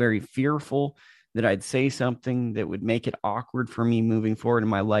being very fearful that I'd say something that would make it awkward for me moving forward in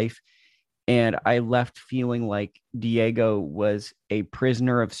my life. And I left feeling like Diego was a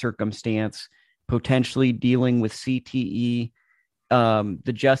prisoner of circumstance, potentially dealing with CTE,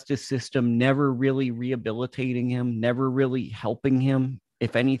 the justice system never really rehabilitating him, never really helping him.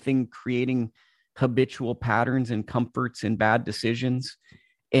 If anything, creating habitual patterns and comforts and bad decisions,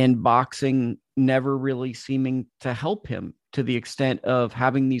 and boxing never really seeming to help him, to the extent of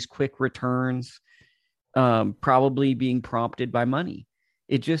having these quick returns, probably being prompted by money.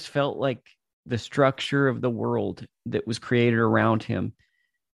 It just felt like the structure of the world that was created around him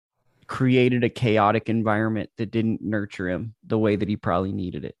created a chaotic environment that didn't nurture him the way that he probably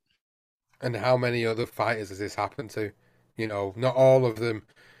needed it. And how many other fighters has this happened to? Not all of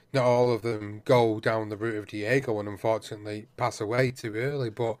them go down the route of Diego and unfortunately pass away too early,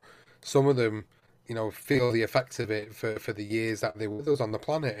 but some of them, feel the effects of it for the years that they were with us on the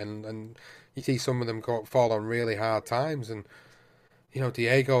planet, and you see some of them fall on really hard times, and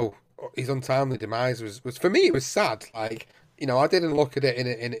Diego, his untimely demise was for me, it was sad. Like, I didn't look at it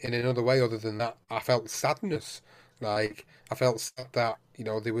in another way other than that. I felt sadness. Like, I felt sad that,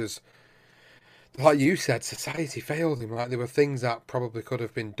 there was, like you said, society failed him. Like, there were things that probably could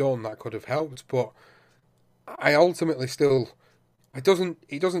have been done that could have helped, but I ultimately still, it doesn't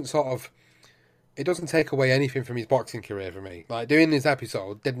take away anything from his boxing career for me. Like, doing this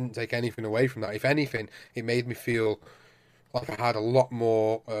episode didn't take anything away from that. If anything, it made me feel like I had a lot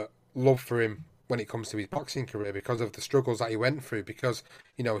more love for him when it comes to his boxing career, because of the struggles that he went through, because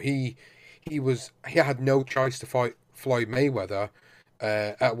he had no choice to fight Floyd Mayweather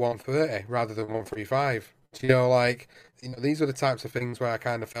at 130 rather than 135. These are the types of things where I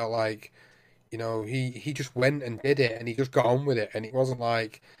kind of felt like he just went and did it, and he just got on with it, and it wasn't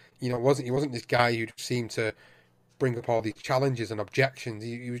like he wasn't this guy who just seemed to bring up all these challenges and objections.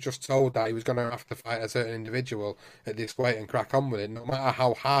 He was just told that he was going to have to fight a certain individual at this weight and crack on with it, no matter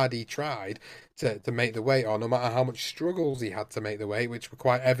how hard he tried to make the weight, or no matter how much struggles he had to make the weight, which were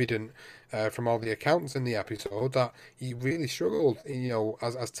quite evident from all the accounts in the episode, that he really struggled,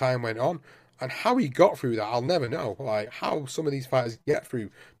 as time went on. And how he got through that, I'll never know. Like, how some of these fighters get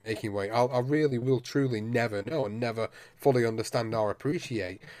through making weight, I really will truly never know, and never fully understand or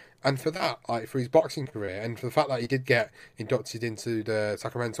appreciate. And for that, like, for his boxing career, and for the fact that he did get inducted into the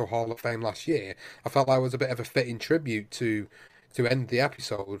Sacramento Hall of Fame last year, I felt like it was a bit of a fitting tribute to end the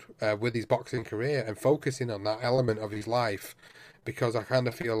episode with his boxing career and focusing on that element of his life, because I kind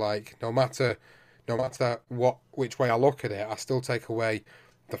of feel like no matter which way I look at it, I still take away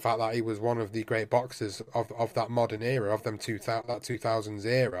the fact that he was one of the great boxers of that modern era, of that 2000s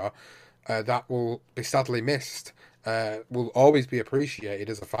era, that will be sadly missed. Will always be appreciated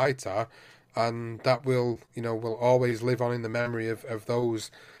as a fighter, and that will always live on in the memory of those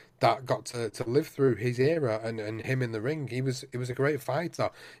that got to live through his era and him in the ring. He was a great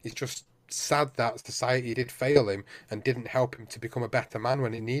fighter. It's just sad that society did fail him and didn't help him to become a better man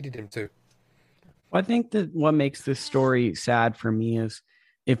when it needed him to. I think that what makes this story sad for me is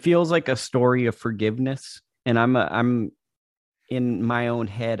it feels like a story of forgiveness. And I'm in my own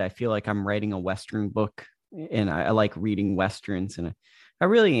head, I feel like I'm writing a Western book, and I like reading Westerns, and I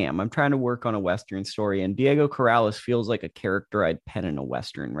really am. I'm trying to work on a Western story, and Diego Corrales feels like a character I'd pen in a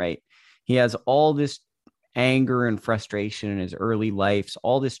Western, right? He has all this anger and frustration in his early life,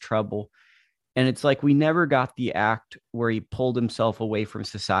 all this trouble. And it's like we never got the act where he pulled himself away from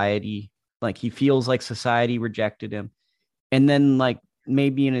society. Like he feels like society rejected him. And then, like,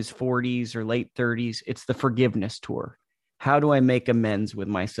 maybe in his 40s or late 30s, it's the forgiveness tour. How do I make amends with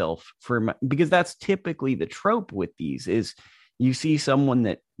myself because that's typically the trope with these is you see someone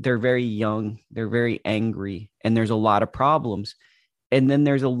that they're very young, they're very angry, and there's a lot of problems. And then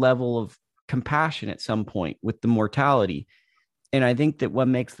there's a level of compassion at some point with the mortality. And I think that what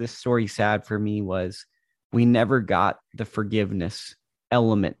makes this story sad for me was we never got the forgiveness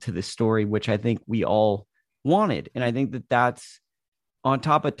element to the story, which I think we all wanted. And I think that that's on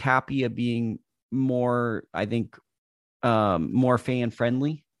top of Tapia being more, I think, more fan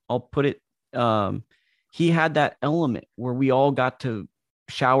friendly. I'll put it. He had that element where we all got to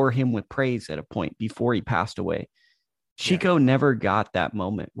shower him with praise at a point before he passed away. Chico never got that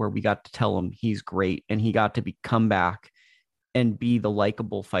moment where we got to tell him he's great and he got to come back and be the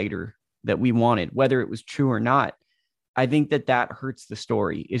likable fighter that we wanted, whether it was true or not. I think that hurts the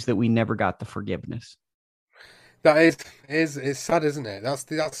story is that we never got the forgiveness. That is sad, isn't it?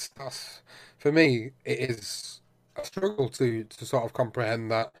 That's for me. It is a struggle to sort of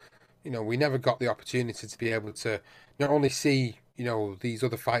comprehend that. We never got the opportunity to be able to not only see these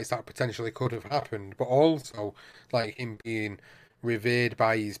other fights that potentially could have happened, but also like him being revered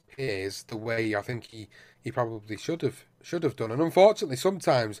by his peers the way I think he probably should have done. And unfortunately,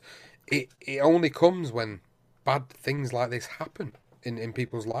 sometimes it only comes when bad things like this happen in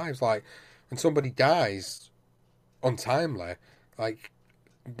people's lives. Like when somebody dies untimely, like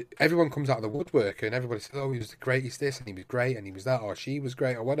everyone comes out of the woodwork and everybody says, "Oh, he was the greatest this, and he was great, and he was that, or she was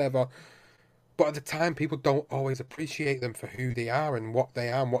great, or whatever." But at the time, people don't always appreciate them for who they are and what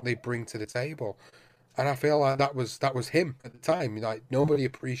they are and what they bring to the table. And I feel like that was him at the time. Like nobody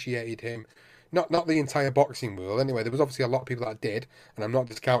appreciated him. Not the entire boxing world. Anyway, there was obviously a lot of people that did, and I'm not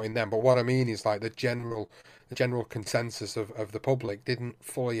discounting them. But what I mean is like the general consensus of the public didn't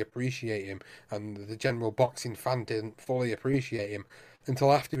fully appreciate him, and the general boxing fan didn't fully appreciate him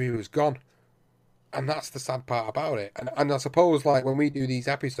until after he was gone. And that's the sad part about it. And I suppose like when we do these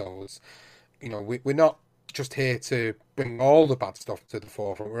episodes, we're not just here to bring all the bad stuff to the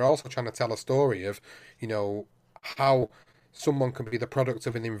forefront. We're also trying to tell a story of, how someone can be the product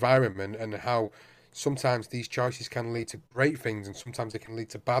of an environment and how sometimes these choices can lead to great things and sometimes they can lead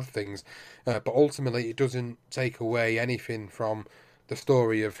to bad things. But ultimately, it doesn't take away anything from the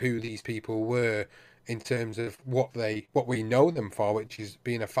story of who these people were in terms of what we know them for, which is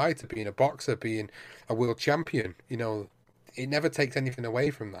being a fighter, being a boxer, being a world champion. It never takes anything away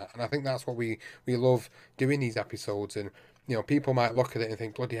from that. And I think that's what we love doing these episodes. And, people might look at it and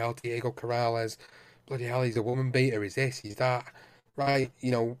think, bloody hell, Diego Corrales, bloody hell, he's a woman beater, he's this, he's that. Right,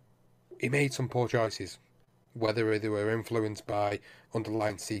 he made some poor choices. Whether they were influenced by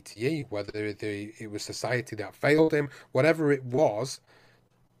underlying CTE, whether it was society that failed him, whatever it was,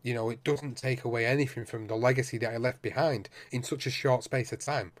 it doesn't take away anything from the legacy that I left behind in such a short space of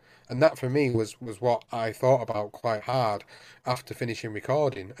time. And that for me was what I thought about quite hard after finishing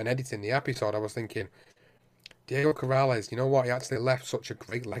recording and editing the episode. I was thinking, Diego Corrales, you know what? He actually left such a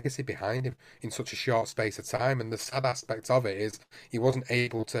great legacy behind him in such a short space of time. And the sad aspect of it is he wasn't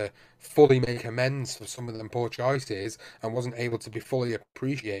able to fully make amends for some of them poor choices and wasn't able to be fully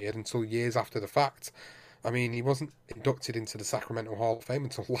appreciated until years after the fact. I mean, he wasn't inducted into the Sacramento Hall of Fame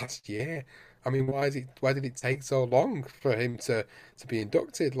until last year. I mean, why did it take so long for him to be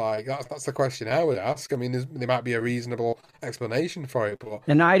inducted? Like that's the question I would ask. I mean, there might be a reasonable explanation for it, but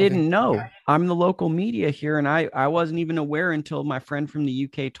I didn't know. I'm the local media here, and I wasn't even aware until my friend from the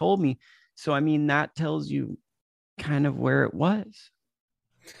UK told me. So I mean, that tells you kind of where it was.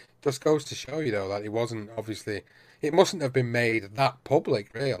 Just goes to show you though that it wasn't obviously. It mustn't have been made that public,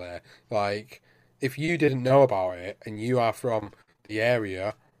 really. Like if you didn't know about it and you are from the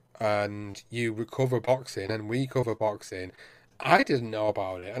area and you cover boxing and we cover boxing, I didn't know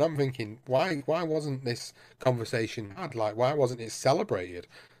about it. And I'm thinking, why wasn't this conversation had? Like, why wasn't it celebrated?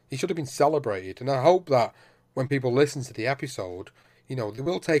 It should have been celebrated. And I hope that when people listen to the episode, they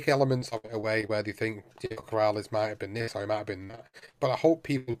will take elements of it away where they think Corrales might have been this or he might have been that. But I hope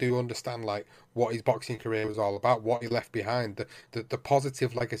people do understand like what his boxing career was all about, what he left behind, the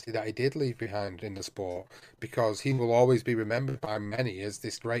positive legacy that he did leave behind in the sport, because he will always be remembered by many as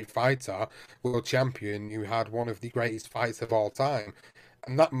this great fighter, world champion who had one of the greatest fights of all time.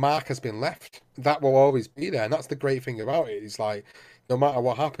 And that mark has been left. That will always be there. And that's the great thing about it. It's like, no matter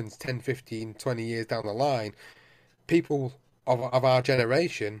what happens 10, 15, 20 years down the line, people of our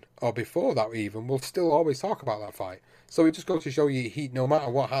generation, or before that even, will still always talk about that fight. So it just goes to show you, no matter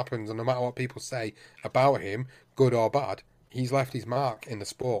what happens and no matter what people say about him, good or bad, he's left his mark in the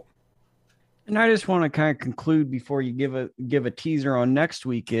sport. And I just want to kind of conclude before you give a teaser on next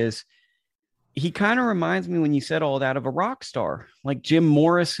week is he kind of reminds me, when you said all that, of a rock star like Jim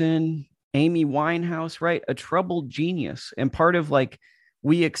Morrison, Amy Winehouse, right? A troubled genius. And part of like,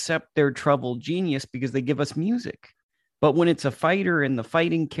 we accept their troubled genius because they give us music. But when it's a fighter and the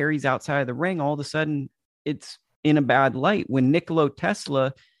fighting carries outside of the ring, all of a sudden it's in a bad light. When Nikola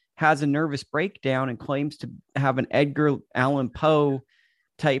Tesla has a nervous breakdown and claims to have an Edgar Allan Poe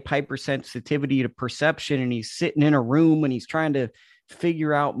type hypersensitivity to perception, and he's sitting in a room and he's trying to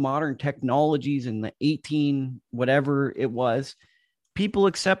figure out modern technologies in the 18 whatever it was, people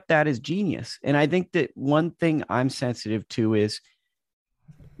accept that as genius. And I think that one thing I'm sensitive to is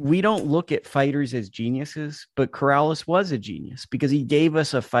we don't look at fighters as geniuses, but Corrales was a genius because he gave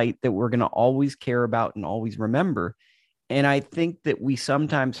us a fight that we're going to always care about and always remember. And I think that we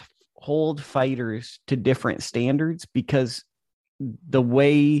sometimes hold fighters to different standards because the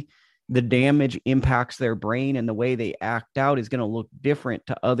way the damage impacts their brain and the way they act out is going to look different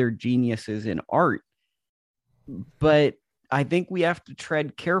to other geniuses in art. But I think we have to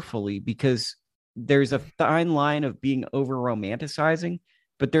tread carefully because there's a fine line of being over romanticizing,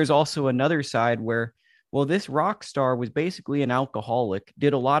 but there's also another side where, well, this rock star was basically an alcoholic,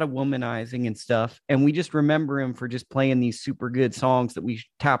 did a lot of womanizing and stuff, and we just remember him for just playing these super good songs that we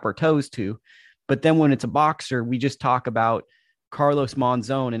tap our toes to. But then when it's a boxer, we just talk about Carlos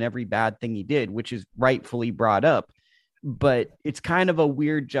Monzon and every bad thing he did, which is rightfully brought up. But it's kind of a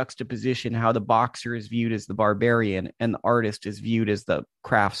weird juxtaposition how the boxer is viewed as the barbarian and the artist is viewed as the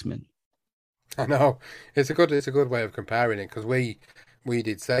craftsman. I know. It's a good way of comparing it, because we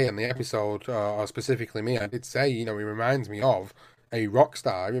did say in the episode, or specifically me, I did say, he reminds me of a rock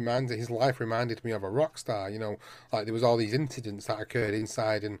star. His life reminded me of a rock star. Like there was all these incidents that occurred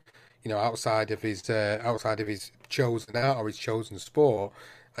inside and outside of his chosen art or his chosen sport.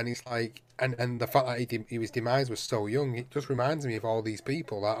 And it's like, and the fact that his demise was so young, it just reminds me of all these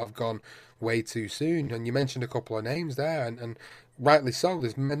people that have gone way too soon. And you mentioned a couple of names there, and rightly so.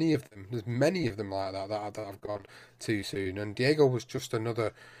 There's many of them. There's many of them like that have gone too soon. And Diego was just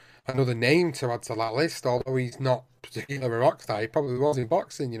another name to add to that list. Although he's not particularly a rock star, he probably was in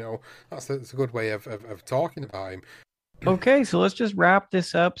boxing. That's a good way of talking about him. Okay, so let's just wrap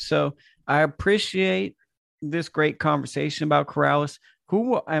this up. So I appreciate this great conversation about Corrales.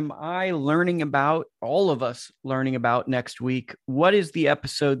 Who am I learning about? All of us learning about next week. What is the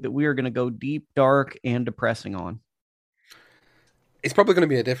episode that we are going to go deep, dark, and depressing on? It's probably going to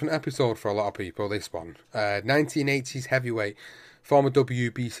be a different episode for a lot of people, this one. 1980s heavyweight, former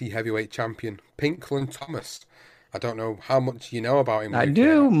WBC heavyweight champion, Pinkland Thomas. I don't know how much you know about him. I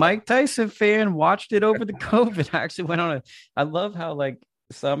do. Mike Tyson fan, watched it over the COVID. I actually went on I love how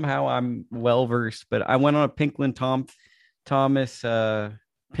somehow I'm well-versed, but I went on a Pinkland Thomas,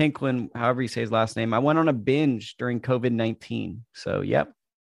 Pinkland, however you say his last name. I went on a binge during COVID-19. So, yep.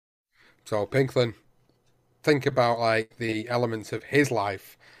 So, Pinkland, think about the elements of his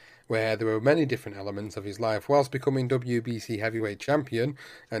life, where there were many different elements of his life. Whilst becoming WBC heavyweight champion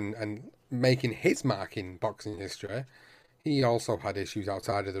and making his mark in boxing history, he also had issues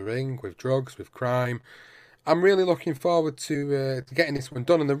outside of the ring with drugs, with crime. I'm really looking forward to getting this one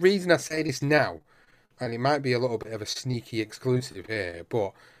done. And the reason I say this now, and it might be a little bit of a sneaky exclusive here,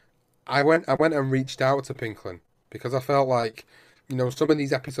 but I went and reached out to Pinkland because I felt like, some of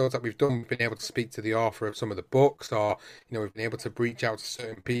these episodes that we've done, we've been able to speak to the author of some of the books, or, we've been able to reach out to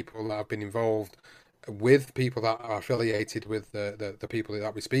certain people that have been involved with people that are affiliated with the people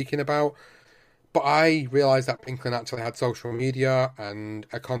that we're speaking about. But I realised that Pinkland actually had social media, and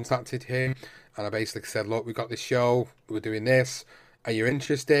I contacted him, and I basically said, look, we've got this show, we're doing this. Are you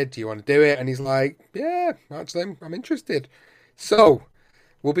interested? Do you want to do it? And he's like, yeah, actually, I'm interested. So,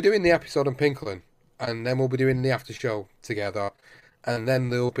 we'll be doing the episode on Pinkland, and then we'll be doing the after show together. And then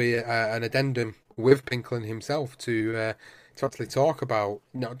there'll be an addendum with Pinkland himself to actually talk about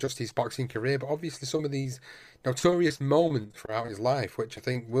not just his boxing career, but obviously some of these notorious moments throughout his life, which I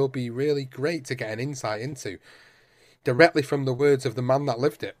think will be really great to get an insight into. directly from the words of the man that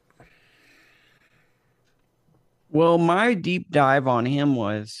lived it. Well, my deep dive on him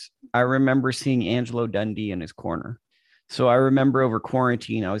was I remember seeing Angelo Dundee in his corner. So I remember over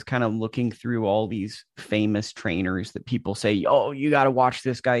quarantine, I was kind of looking through all these famous trainers that people say, oh, you got to watch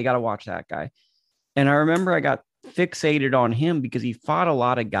this guy, you got to watch that guy. And I remember I got fixated on him because he fought a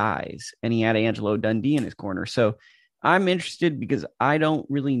lot of guys and he had Angelo Dundee in his corner. So I'm interested because I don't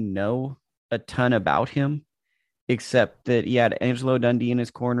really know a ton about him, except that he had Angelo Dundee in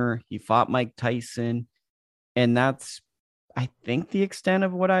his corner. He fought Mike Tyson. And that's, I think, the extent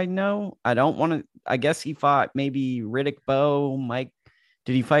of what I know. I don't want to, I guess he fought maybe Riddick Bowe, Mike.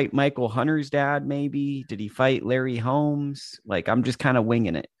 Did he fight Michael Hunter's dad? Maybe. Did he fight Larry Holmes? Like, I'm just kind of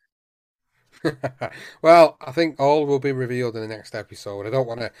winging it. Well, I think all will be revealed in the next episode. I don't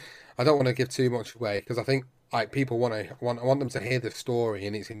want to give too much away because I think like people want them to hear the story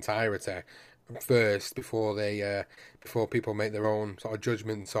in its entirety first before people make their own sort of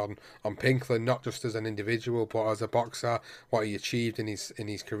judgments on Pinkland, not just as an individual but as a boxer, what he achieved in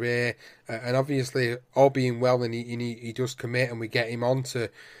his career, and obviously all being well and he does commit and we get him on to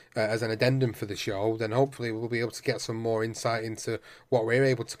as an addendum for the show, then hopefully we'll be able to get some more insight into what we're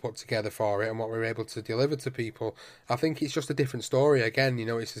able to put together for it and what we're able to deliver to people. I think it's just a different story. Again,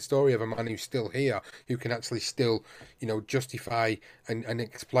 it's the story of a man who's still here, who can actually still, justify and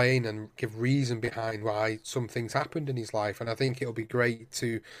explain and give reason behind why some things happened in his life. And I think it'll be great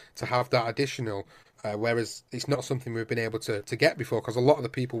to have that additional, whereas it's not something we've been able to get before, because a lot of the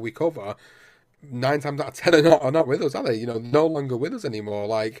people we cover, 9 times out of 10 are not with us, are they? No longer with us anymore.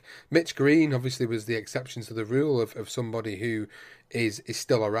 Like Mitch Green obviously was the exception to the rule of somebody who is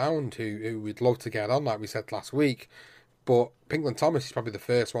still around, who we'd love to get on, like we said last week. But Pinkland Thomas is probably the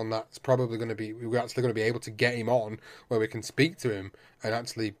first one that's probably we're actually going to be able to get him on, where we can speak to him and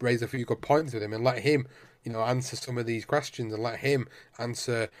actually raise a few good points with him and let him, answer some of these questions and let him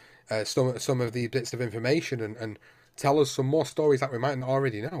answer some of the bits of information and tell us some more stories that we might not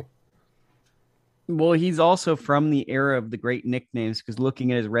already know. Well, he's also from the era of the great nicknames, because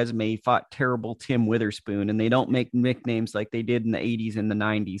looking at his resume, he fought terrible Tim Witherspoon, and they don't make nicknames like they did in the 80s and the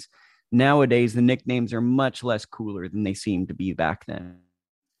 90s. Nowadays, the nicknames are much less cooler than they seemed to be back then.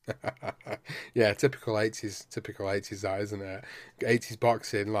 Yeah, typical 80s, that, isn't it? 80s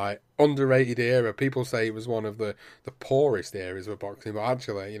boxing, like, underrated era. People say it was one of the poorest eras of boxing, but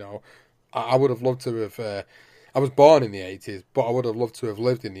actually, I would have loved to have... I was born in the 80s, but I would have loved to have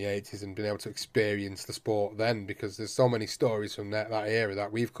lived in the 80s and been able to experience the sport then, because there's so many stories from that era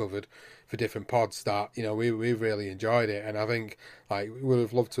that we've covered for different pods that, we've really enjoyed it. And I think, like, we would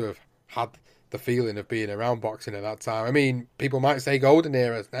have loved to have had the feeling of being around boxing at that time. I mean, people might say golden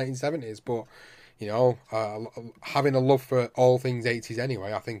era, 1970s, but, having a love for all things 80s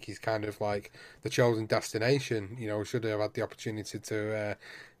anyway, I think is kind of like the chosen destination. Should have had the opportunity to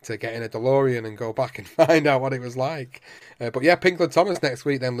get in a DeLorean and go back and find out what it was like. But yeah, Pinkland Thomas next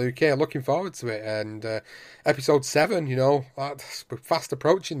week then, Luke. Yeah, looking forward to it. And episode 7, we're fast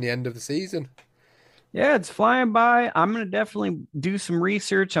approaching the end of the season. Yeah, it's flying by. I'm going to definitely do some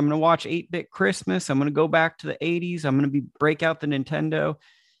research. I'm going to watch 8-Bit Christmas. I'm going to go back to the 80s. I'm going to break out the Nintendo.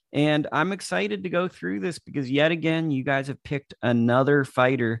 And I'm excited to go through this because yet again, you guys have picked another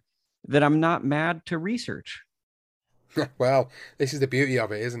fighter that I'm not mad to research. Well, this is the beauty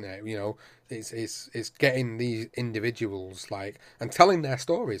of it, isn't it? It's getting these individuals and telling their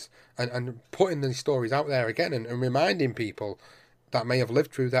stories and putting these stories out there again and reminding people that may have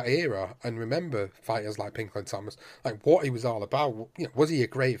lived through that era and remember fighters like Pinkland Thomas, like what he was all about. Was he a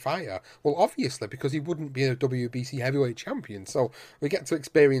great fighter? Well, obviously, because he wouldn't be a WBC heavyweight champion. So we get to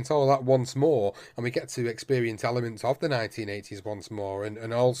experience all that once more, and we get to experience elements of the 1980s once more,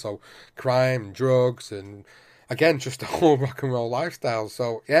 and also crime, drugs, and again, just a whole rock and roll lifestyle.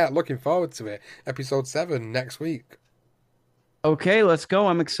 So yeah, looking forward to it. Episode 7 next week. Okay, let's go.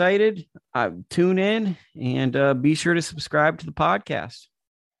 I'm excited. Tune in and be sure to subscribe to the podcast.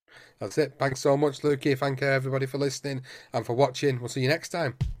 That's it. Thanks so much, Lukey. Thank you, everybody, for listening and for watching. We'll see you next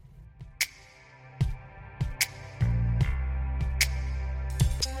time.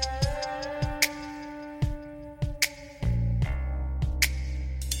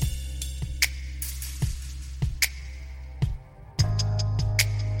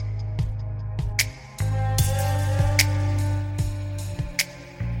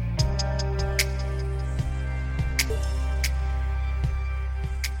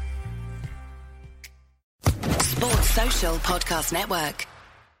 Social Podcast Network.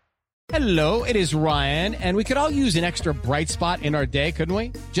 Hello, it is Ryan, and we could all use an extra bright spot in our day, couldn't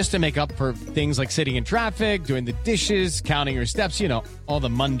we? Just to make up for things like sitting in traffic, doing the dishes, counting your steps, you know, all the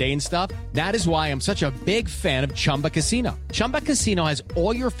mundane stuff. That is why I'm such a big fan of Chumba Casino. Chumba Casino has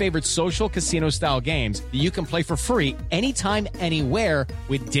all your favorite social casino-style games that you can play for free anytime, anywhere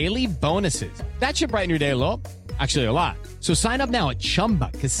with daily bonuses. That should brighten your day a little. Actually, a lot. So sign up now at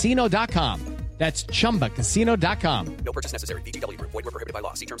ChumbaCasino.com. That's ChumbaCasino.com. No purchase necessary. VGW Group. Void where prohibited by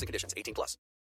law. See terms and conditions. 18+.